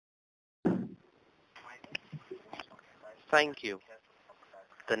 Thank you.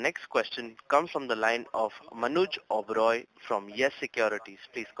 The next question comes from the line of Manuj Oberoi from Yes Securities.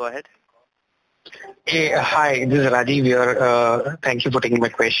 Please go ahead. Hey, hi, this is Rajiv here. Thank you for taking my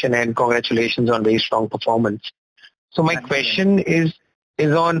question and congratulations on very strong performance. So my question is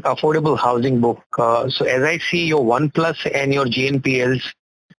on affordable housing book. So as I see your 1+ and your GNPLs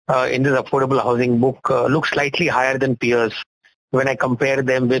in this affordable housing book look slightly higher than peers when I compare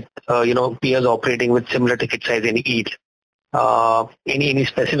them with peers operating with similar ticket size in each. Any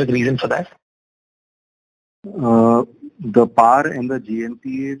specific reason for that? The PAR and the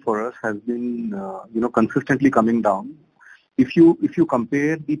GNPA for us has been consistently coming down. If you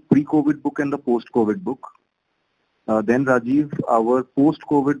compare the pre-COVID book and the post-COVID book, then Rajiv, our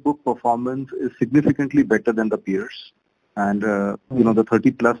post-COVID book performance is significantly better than the peers. And the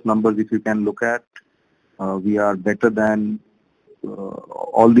 30+ numbers, if you can look at, we are better than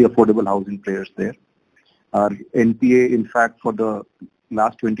all the affordable housing players there. Our NPA, in fact, for the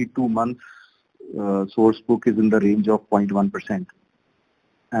last 22 months, source book is in the range of 0.1%,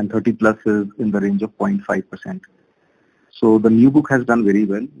 and 30+ is in the range of 0.5%. So the new book has done very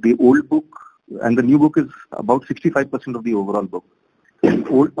well. The old book and the new book is about 65% of the overall book. The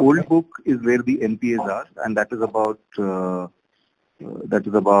old book is where the NPAs are, and that is about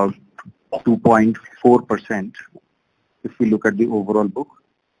 2.4% if we look at the overall book.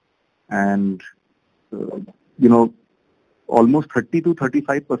 And almost 30 to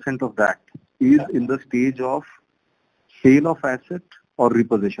 35% of that is in the stage of sale of asset or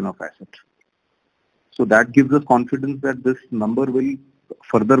repossession of asset. So that gives us confidence that this number will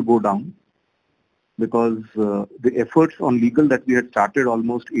further go down, because the efforts on legal that we had started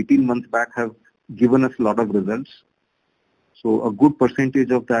almost 18 months back have given us a lot of results. So a good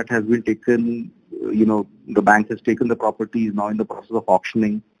percentage of that has been taken, the bank has taken the property, is now in the process of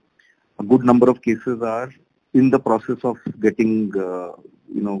auctioning. A good number of cases are in the process of getting, the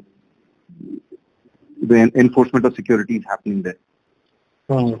enforcement of security is happening there.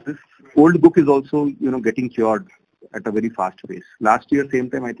 So this old book is also, getting cured at a very fast pace. Last year, same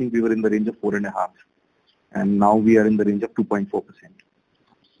time, I think we were in the range of 4.5%, and now we are in the range of 2.4%.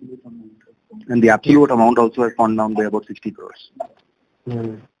 And the absolute amount also has gone down by about 60 crores.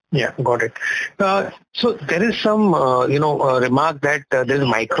 Yeah, got it. So there is some, remark that there is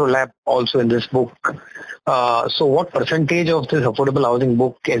micro lab also in this book. So what percentage of this affordable housing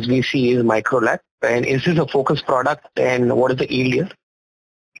book as we see is micro lab, and is this a focus product, and what is the yield here?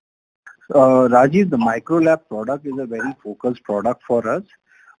 Rajiv, the micro lab product is a very focused product for us.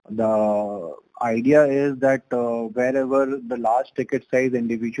 The idea is that wherever the large ticket size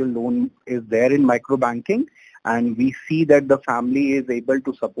individual loan is there in micro banking, and we see that the family is able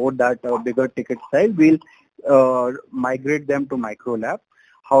to support that bigger ticket size, we'll migrate them to micro lab.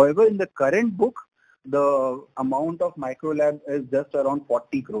 However, in the current book, the amount of micro lab is just around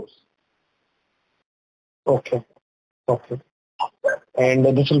 40 crores. Okay. Okay. And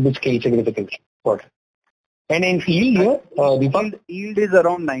this will be scale significantly. Got it. And in yield here, Deepak? Yield is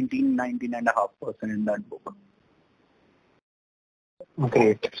around 19.5% in that book.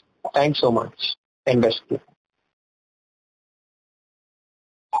 Great. Thanks so much. And best of luck.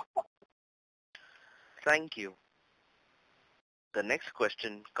 Thank you. The next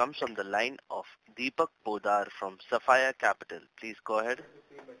question comes from the line of Deepak Podar from Sapphire Capital. Please go ahead.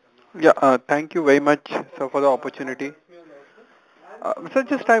 Yeah, thank you very much, sir, for the opportunity. So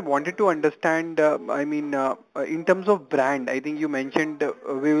just I wanted to understand, in terms of brand, I think you mentioned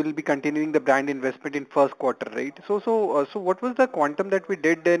we will be continuing the brand investment in first quarter, right? So what was the quantum that we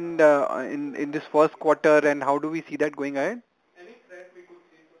did in this first quarter, and how do we see that going ahead?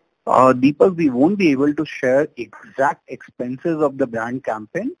 Deepak, we won't be able to share exact expenses of the brand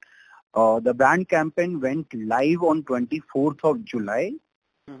campaign. The brand campaign went live on 24th of July.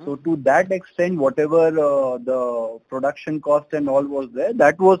 So to that extent, whatever the production cost and all was there,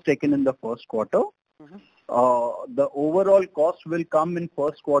 that was taken in the first quarter. The overall cost will come in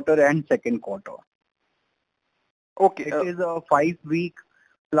first quarter and second quarter. Okay. It is a 5-week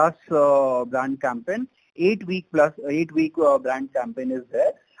plus brand campaign. 8-week plus 8-week brand campaign is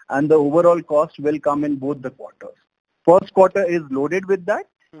there, and the overall cost will come in both the quarters. First quarter is loaded with that,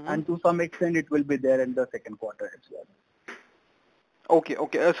 and to some extent it will be there in the second quarter as well. Okay,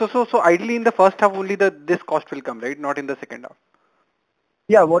 okay. So ideally in the first half only this cost will come, right? Not in the second half.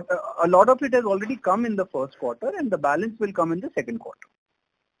 Yeah, a lot of it has already come in the first quarter, and the balance will come in the second quarter.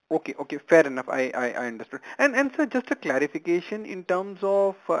 Okay, okay, fair enough. I understood. And sir, just a clarification in terms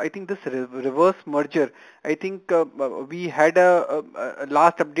of I think this reverse merger. I think we had a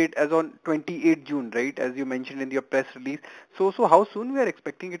last update as on 28 June, right? As you mentioned in your press release. So how soon we are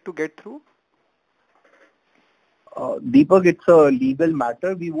expecting it to get through? Deepak, it's a legal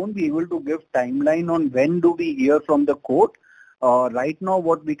matter. We won't be able to give timeline on when do we hear from the court. Right now,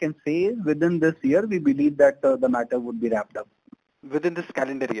 what we can say is within this year, we believe that the matter would be wrapped up. Within this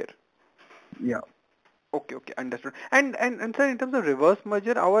calendar year? Yeah. Okay, okay, understood. And sir, in terms of reverse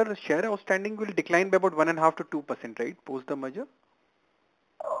merger, our share outstanding will decline by about 1.5 to 2%, right? Post the merger?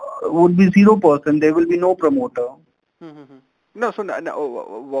 Would be 0%. There will be no promoter. No, so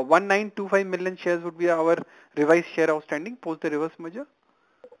 1925 million shares would be our revised share outstanding post the reverse merger?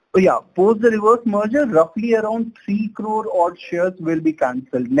 Yeah, post the reverse merger, roughly around 3 crore odd shares will be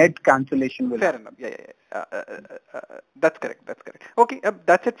cancelled. Net cancellation will Fair enough. Yeah. That's correct. That's correct. Okay,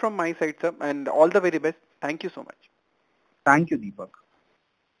 that's it from my side, sir. And all the very best. Thank you so much. Thank you, Deepak.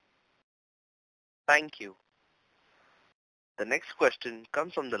 Thank you. The next question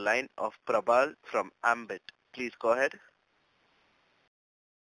comes from the line of Prabal from Ambit. Please go ahead.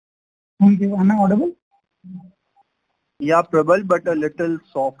 Thank you. Am I audible? Yeah, Prabal, but a little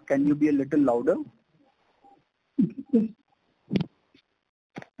soft. Can you be a little louder? Is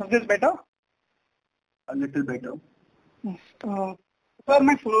this better? A little better. Yes. Sir,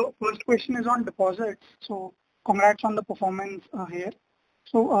 my first question is on deposits. So congrats on the performance here.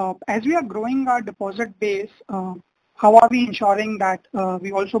 So as we are growing our deposit base, how are we ensuring that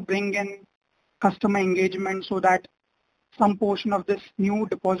we also bring in customer engagement so that some portion of this new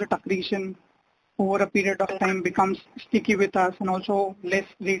deposit accretion over a period of time becomes sticky with us and also less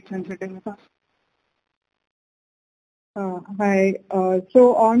rate sensitive with us? Hi.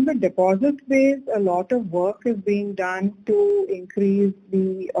 So on the deposit base, a lot of work is being done to increase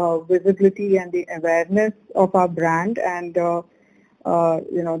the visibility and the awareness of our brand. And,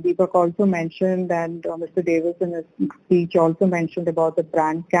 Deepak also mentioned, and Mr. Davis in his speech also mentioned about the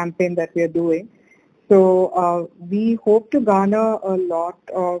brand campaign that we are doing. So we hope to garner a lot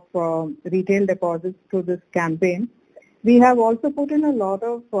of retail deposits through this campaign. We have also put in a lot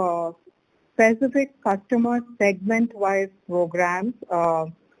of specific customer segment-wise programs,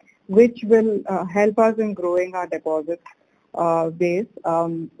 which will help us in growing our deposit base.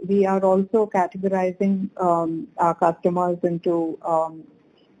 We are also categorizing our customers into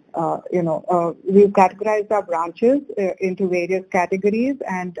we've categorized our branches into various categories,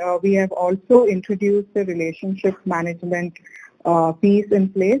 and we have also introduced the relationship management piece in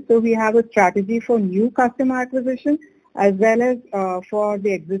place. So we have a strategy for new customer acquisition as well as for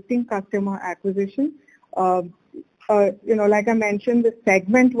the existing customer acquisition. Like I mentioned, the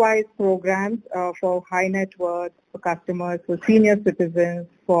segment-wise programs for high net worth, for customers, for senior citizens,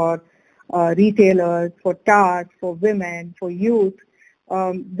 for retailers, for TARs, for women, for youth.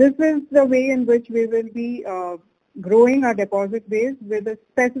 This is the way in which we will be growing our deposit base with a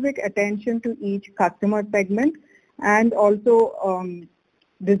specific attention to each customer segment and also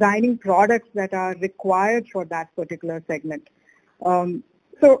designing products that are required for that particular segment.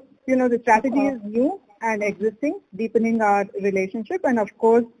 So, the strategy is new and existing, deepening our relationship, and of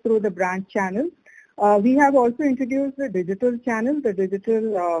course through the branch channel. We have also introduced the digital channel. The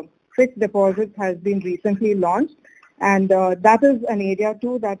digital fixed deposit has been recently launched, and that is an area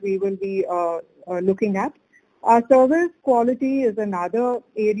too that we will be looking at. Our service quality is another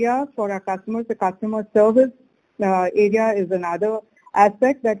area for our customers. The customer service area is another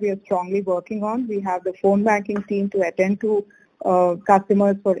aspect that we are strongly working on. We have the phone banking team to attend to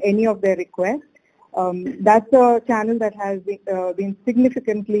customers for any of their requests. That's a channel that has been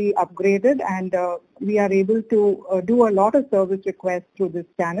significantly upgraded, and we are able to do a lot of service requests through this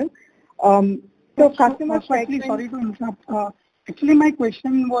channel. So customer actually, sorry to interrupt. Actually, my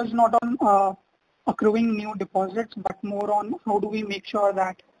question was not on accruing new deposits, but more on how do we make sure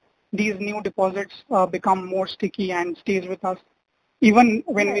that these new deposits become more sticky and stays with us even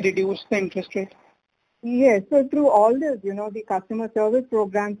when we reduce the interest rate. Yes, so through all this, the customer service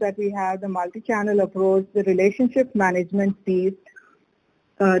programs that we have, the multi-channel approach, the relationship management piece,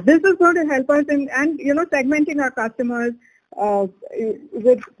 this is going to help us in, and segmenting our customers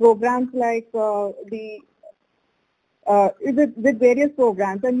with programs like with various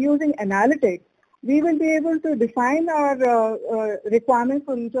programs and using analytics. We will be able to define our requirements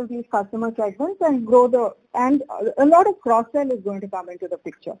for each of these customer segments and grow and a lot of cross-sell is going to come into the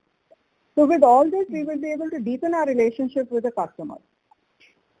picture. So with all this, we will be able to deepen our relationship with the customer.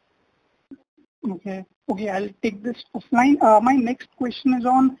 Okay, I'll take this offline. My next question is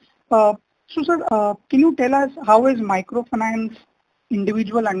on, so sir, can you tell us how is microfinance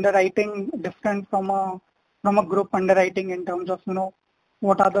individual underwriting different from a group underwriting in terms of,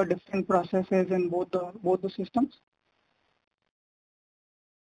 what are the different processes in both the systems?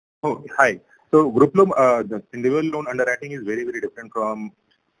 Oh, hi. So group loan, the individual loan underwriting is very, very different from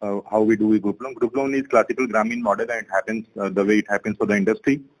how we do a group loan. Group loan is classical Grameen model and it happens the way it happens for the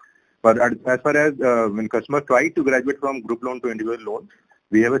industry. But as far as when customers try to graduate from group loan to individual loan,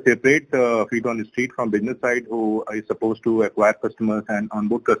 we have a separate feet on the street from business side who is supposed to acquire customers and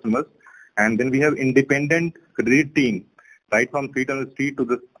onboard customers. And then we have independent credit team, right from feet on the street to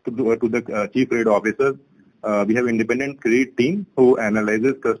the chief credit officer. We have independent credit team who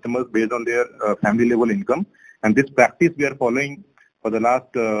analyzes customers based on their family level income. And this practice we are following for the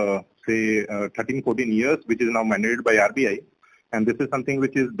last, 13, 14 years, which is now mandated by RBI. And this is something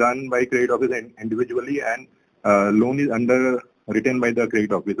which is done by credit officer individually, and loan is underwritten by the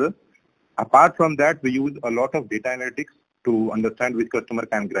credit officer. Apart from that, we use a lot of data analytics to understand which customer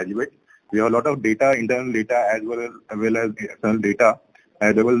can graduate. We have a lot of data, internal data as well as external data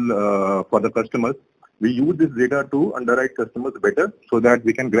available for the customers. We use this data to underwrite customers better so that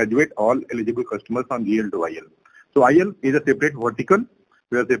we can graduate all eligible customers from GL to IL. So IL is a separate vertical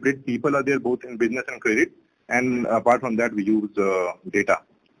where separate people are there both in business and credit. And apart from that, we use data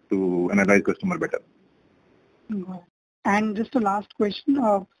to analyze customer better. And just a last question.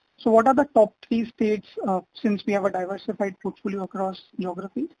 So what are the top 3 states, since we have a diversified portfolio across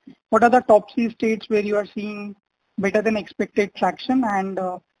geographies, what are the top 3 states where you are seeing better than expected traction? And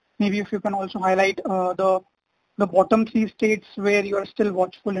maybe if you can also highlight the bottom 3 states where you are still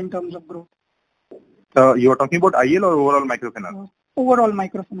watchful in terms of growth. You are talking about IL or overall microfinance? Overall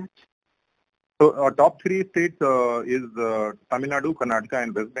microfinance. So our top 3 states is Tamil Nadu, Karnataka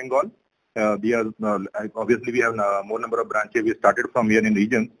and West Bengal. Obviously we have more number of branches. We started from here in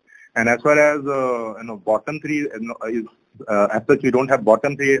regions. And as far as bottom 3 is as such, we don't have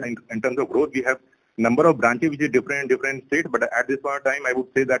bottom 3 in terms of growth. We have number of branches which is different in different states. But at this point of time, I would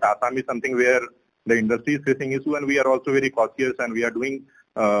say that Assam is something where the industry is facing issue, and we are also very cautious, and we are doing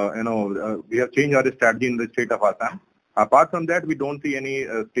we have changed our strategy in the state of Assam. Apart from that, we don't see any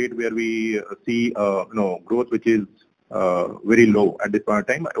state where we see growth which is very low at this point of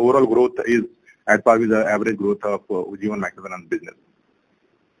time. Overall growth is at par with the average growth of Ujjivan Microfinance business.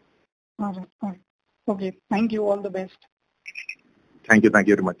 All right. Okay. Thank you. All the best. Thank you. Thank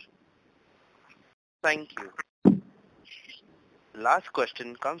you very much. Thank you. Last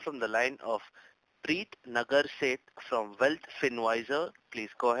question comes from the line of Preet Nagar Seth from Wealth Finvisor. Please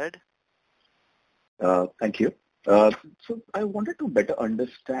go ahead. Thank you. So I wanted to better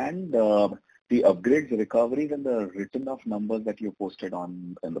understand the upgrades, recoveries, and the written off numbers that you posted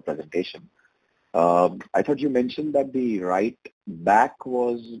in the presentation. I thought you mentioned that the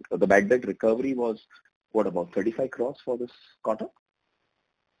bad debt recovery was what, about 35 crores for this quarter?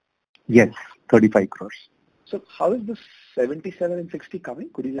 Yes, 35 crores. So how is this 77 and 60 coming?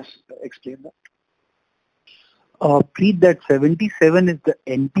 Could you just explain that? Preet, that 77 is the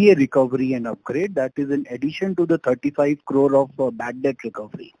NPA recovery and upgrade. That is in addition to the 35 crore of bad debt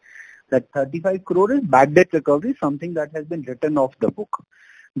recovery. That 35 crore is bad debt recovery, something that has been written off the book.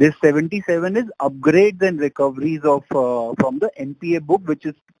 This 77 is upgrades and recoveries of from the NPA book, which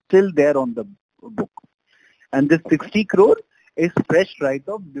is still there on the book. And this 60 crore is fresh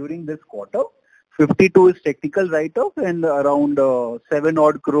write-off during this quarter. 52 is technical write-off, and around 7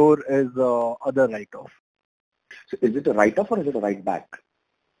 odd crore is other write-off. So is it a write-off or is it a write-back?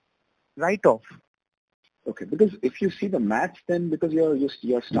 Write-off. Okay, because if you see the maths, then because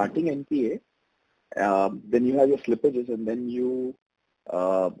you're starting NPA, then you have your slippages, and then you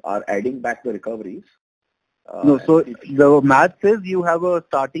are adding back the recoveries. No, so the math says you have a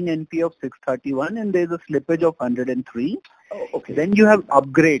starting NPA of 631 and there is a slippage of 103. Oh, okay. Then you have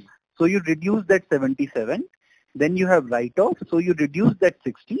upgrade. So you reduce that 77. Then you have write-off. So you reduce that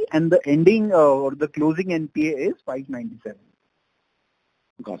 60 and the ending or the closing NPA is 597.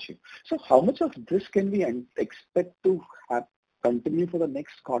 Got you. So how much of this can we expect to have continue for the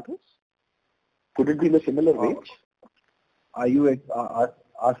next quarters? Could it be in a similar range? Are you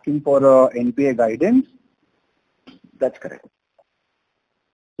asking for NPA guidance? That's correct.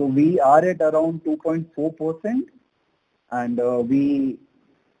 So we are at around 2.4% and we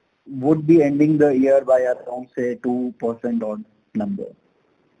would be ending the year by around say 2% odd number.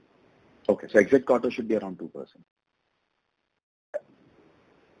 Okay, so exit quarter should be around 2%.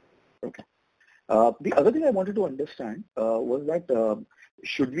 Okay. The other thing I wanted to understand was that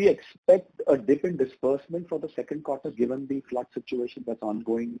should we expect a dip in disbursement for the second quarter given the flood situation that's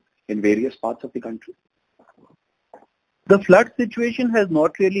ongoing in various parts of the country? The flood situation has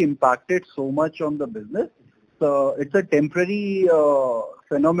not really impacted so much on the business. So it's a temporary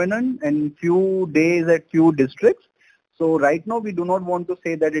phenomenon in few days at few districts. So right now we do not want to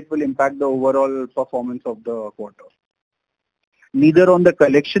say that it will impact the overall performance of the quarter. Neither on the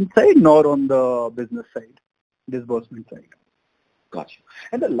collection side nor on the business side, disbursement side. Gotcha.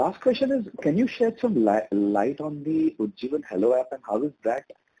 And the last question is, can you shed some light on the Ujjivan Hello app and how is that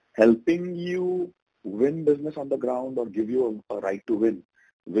helping you win business on the ground or give you a right to win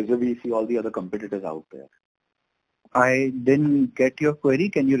vis-a-vis all the other competitors out there? I didn't get your query.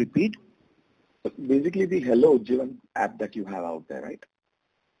 Can you repeat? So basically the Hello Ujjivan app that you have out there, right?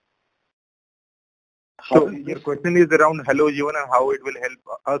 So your question is around Hello Ujjivan and how it will help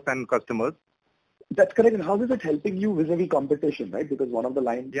us and customers. That's correct. And how is it helping you vis-a-vis competition, right? Because one of the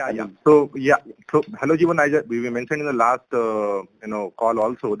lines... So Hello Ujjivan, we mentioned in the last call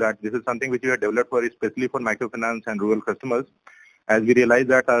also that this is something which we have developed for especially for microfinance and rural customers. As we realize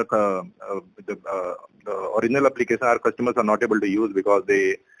that the original application our customers are not able to use because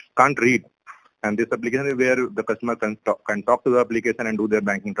they can't read. And this application is where the customer can talk to the application and do their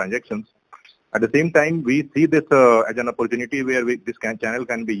banking transactions. At the same time, we see this as an opportunity where this channel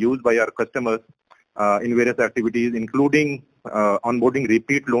can be used by our customers in various activities, including onboarding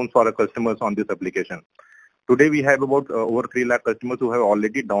repeat loans for our customers on this application. Today, we have about over 3 lakh customers who have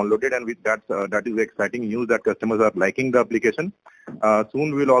already downloaded, and that is exciting news that customers are liking the application.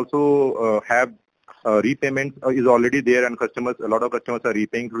 Soon, we'll also have repayment is already there, and a lot of customers are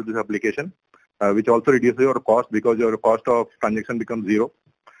repaying through this application, which also reduces your cost because your cost of transaction becomes zero.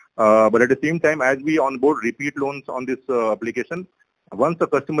 But at the same time, as we onboard repeat loans on this application, once the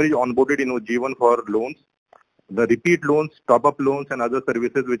customer is onboarded in Ujjivan for loans, the repeat loans, top-up loans, and other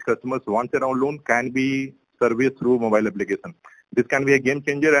services which customers want around loan can be serviced through mobile application. This can be a game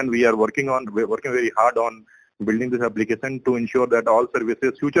changer, and we are working very hard on building this application to ensure that all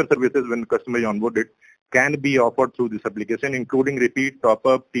services, future services when customer is onboarded, can be offered through this application, including repeat,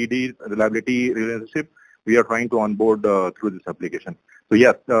 top-up, TD, reliability, relationship. We are trying to onboard through this application. So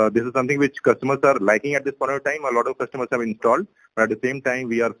yes, this is something which customers are liking at this point of time. A lot of customers have installed, but at the same time,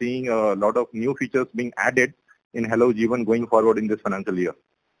 we are seeing a lot of new features being added in Hello Ujjivan going forward in this financial year.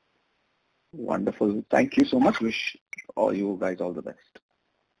 Wonderful. Thank you so much. Wish all you guys all the best.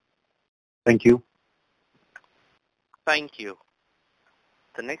 Thank you. Thank you.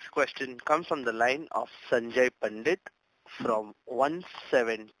 The next question comes from the line of Sanjay Pandit from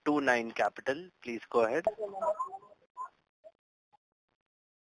 1729 Capital. Please go ahead.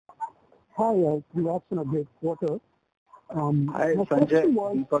 Hi, congrats on a great quarter. Hi, Sanjay.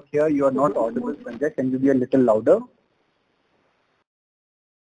 Deepak here. You are not audible, Sanjay. Can you be a little louder?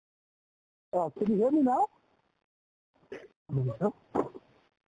 Can you hear me now?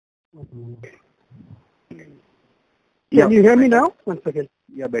 Can you hear me now? One second.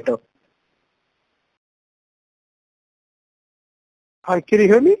 Yeah, better. Hi, can you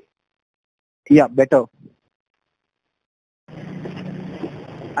hear me? Yeah, better.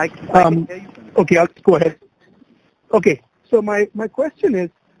 I can hear you. Okay, I'll go ahead. Okay, so my question is,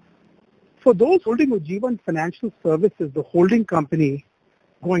 for those holding Ujjivan Financial Services, the holding company,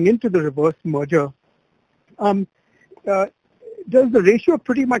 going into the reverse merger, does the ratio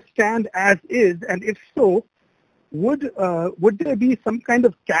pretty much stand as is? And if so, would there be some kind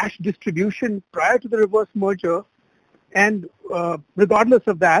of cash distribution prior to the reverse merger? And regardless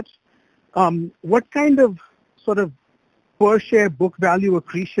of that, what kind of sort of per share book value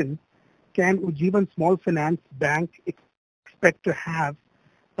accretion can Ujjivan Small Finance Bank expect to have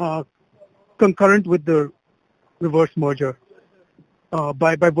concurrent with the reverse merger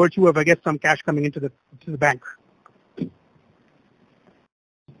by virtue of, I guess, some cash coming into the bank?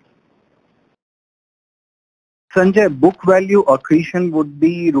 Sanjay, book value accretion would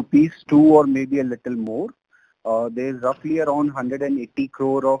be rupees 2 or maybe a little more. There is roughly around 180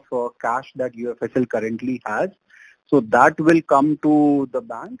 crore of cash that UFSL currently has. So that will come to the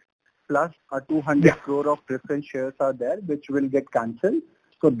bank, plus a 200 crore of preference shares are there, which will get cancelled.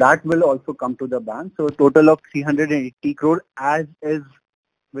 So that will also come to the bank. So a total of 380 crore as is,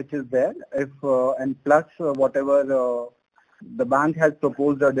 which is there. If and plus whatever the bank has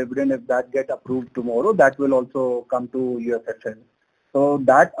proposed a dividend, if that get approved tomorrow, that will also come to UFSL. So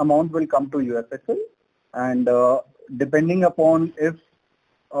that amount will come to UFSL, and depending upon if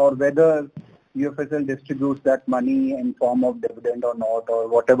or whether UFSL distributes that money in form of dividend or not, or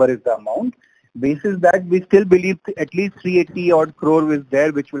whatever is the amount, basis that we still believe at least 380 odd crore is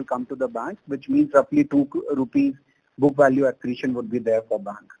there, which will come to the bank, which means roughly 2 rupees book value accretion would be there for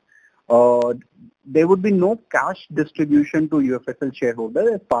bank. There would be no cash distribution to UFSL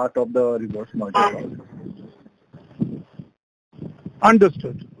shareholder as part of the reverse merger process.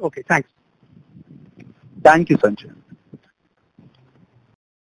 Understood. Okay, thanks. Thank you, Sanjay.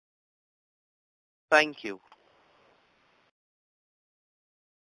 Thank you.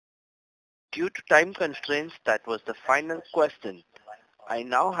 Due to time constraints, that was the final question. I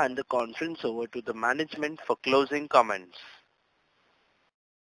now hand the conference over to the management for closing comments.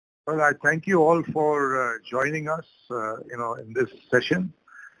 Well, I thank you all for joining us, in this session.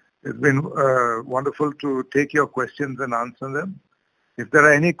 It's been wonderful to take your questions and answer them. If there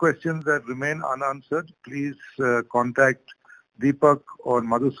are any questions that remain unanswered, please contact Deepak or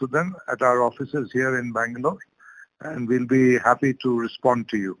Madhusudan at our offices here in Bangalore, and we'll be happy to respond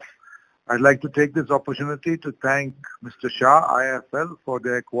to you. I'd like to take this opportunity to thank Mr. Shah, IIFL, for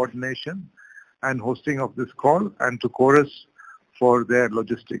their coordination and hosting of this call, and to Chorus for their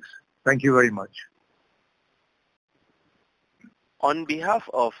logistics. Thank you very much. On behalf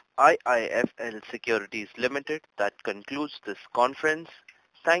of IIFL Securities Limited, that concludes this conference.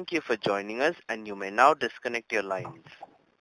 Thank you for joining us, and you may now disconnect your lines.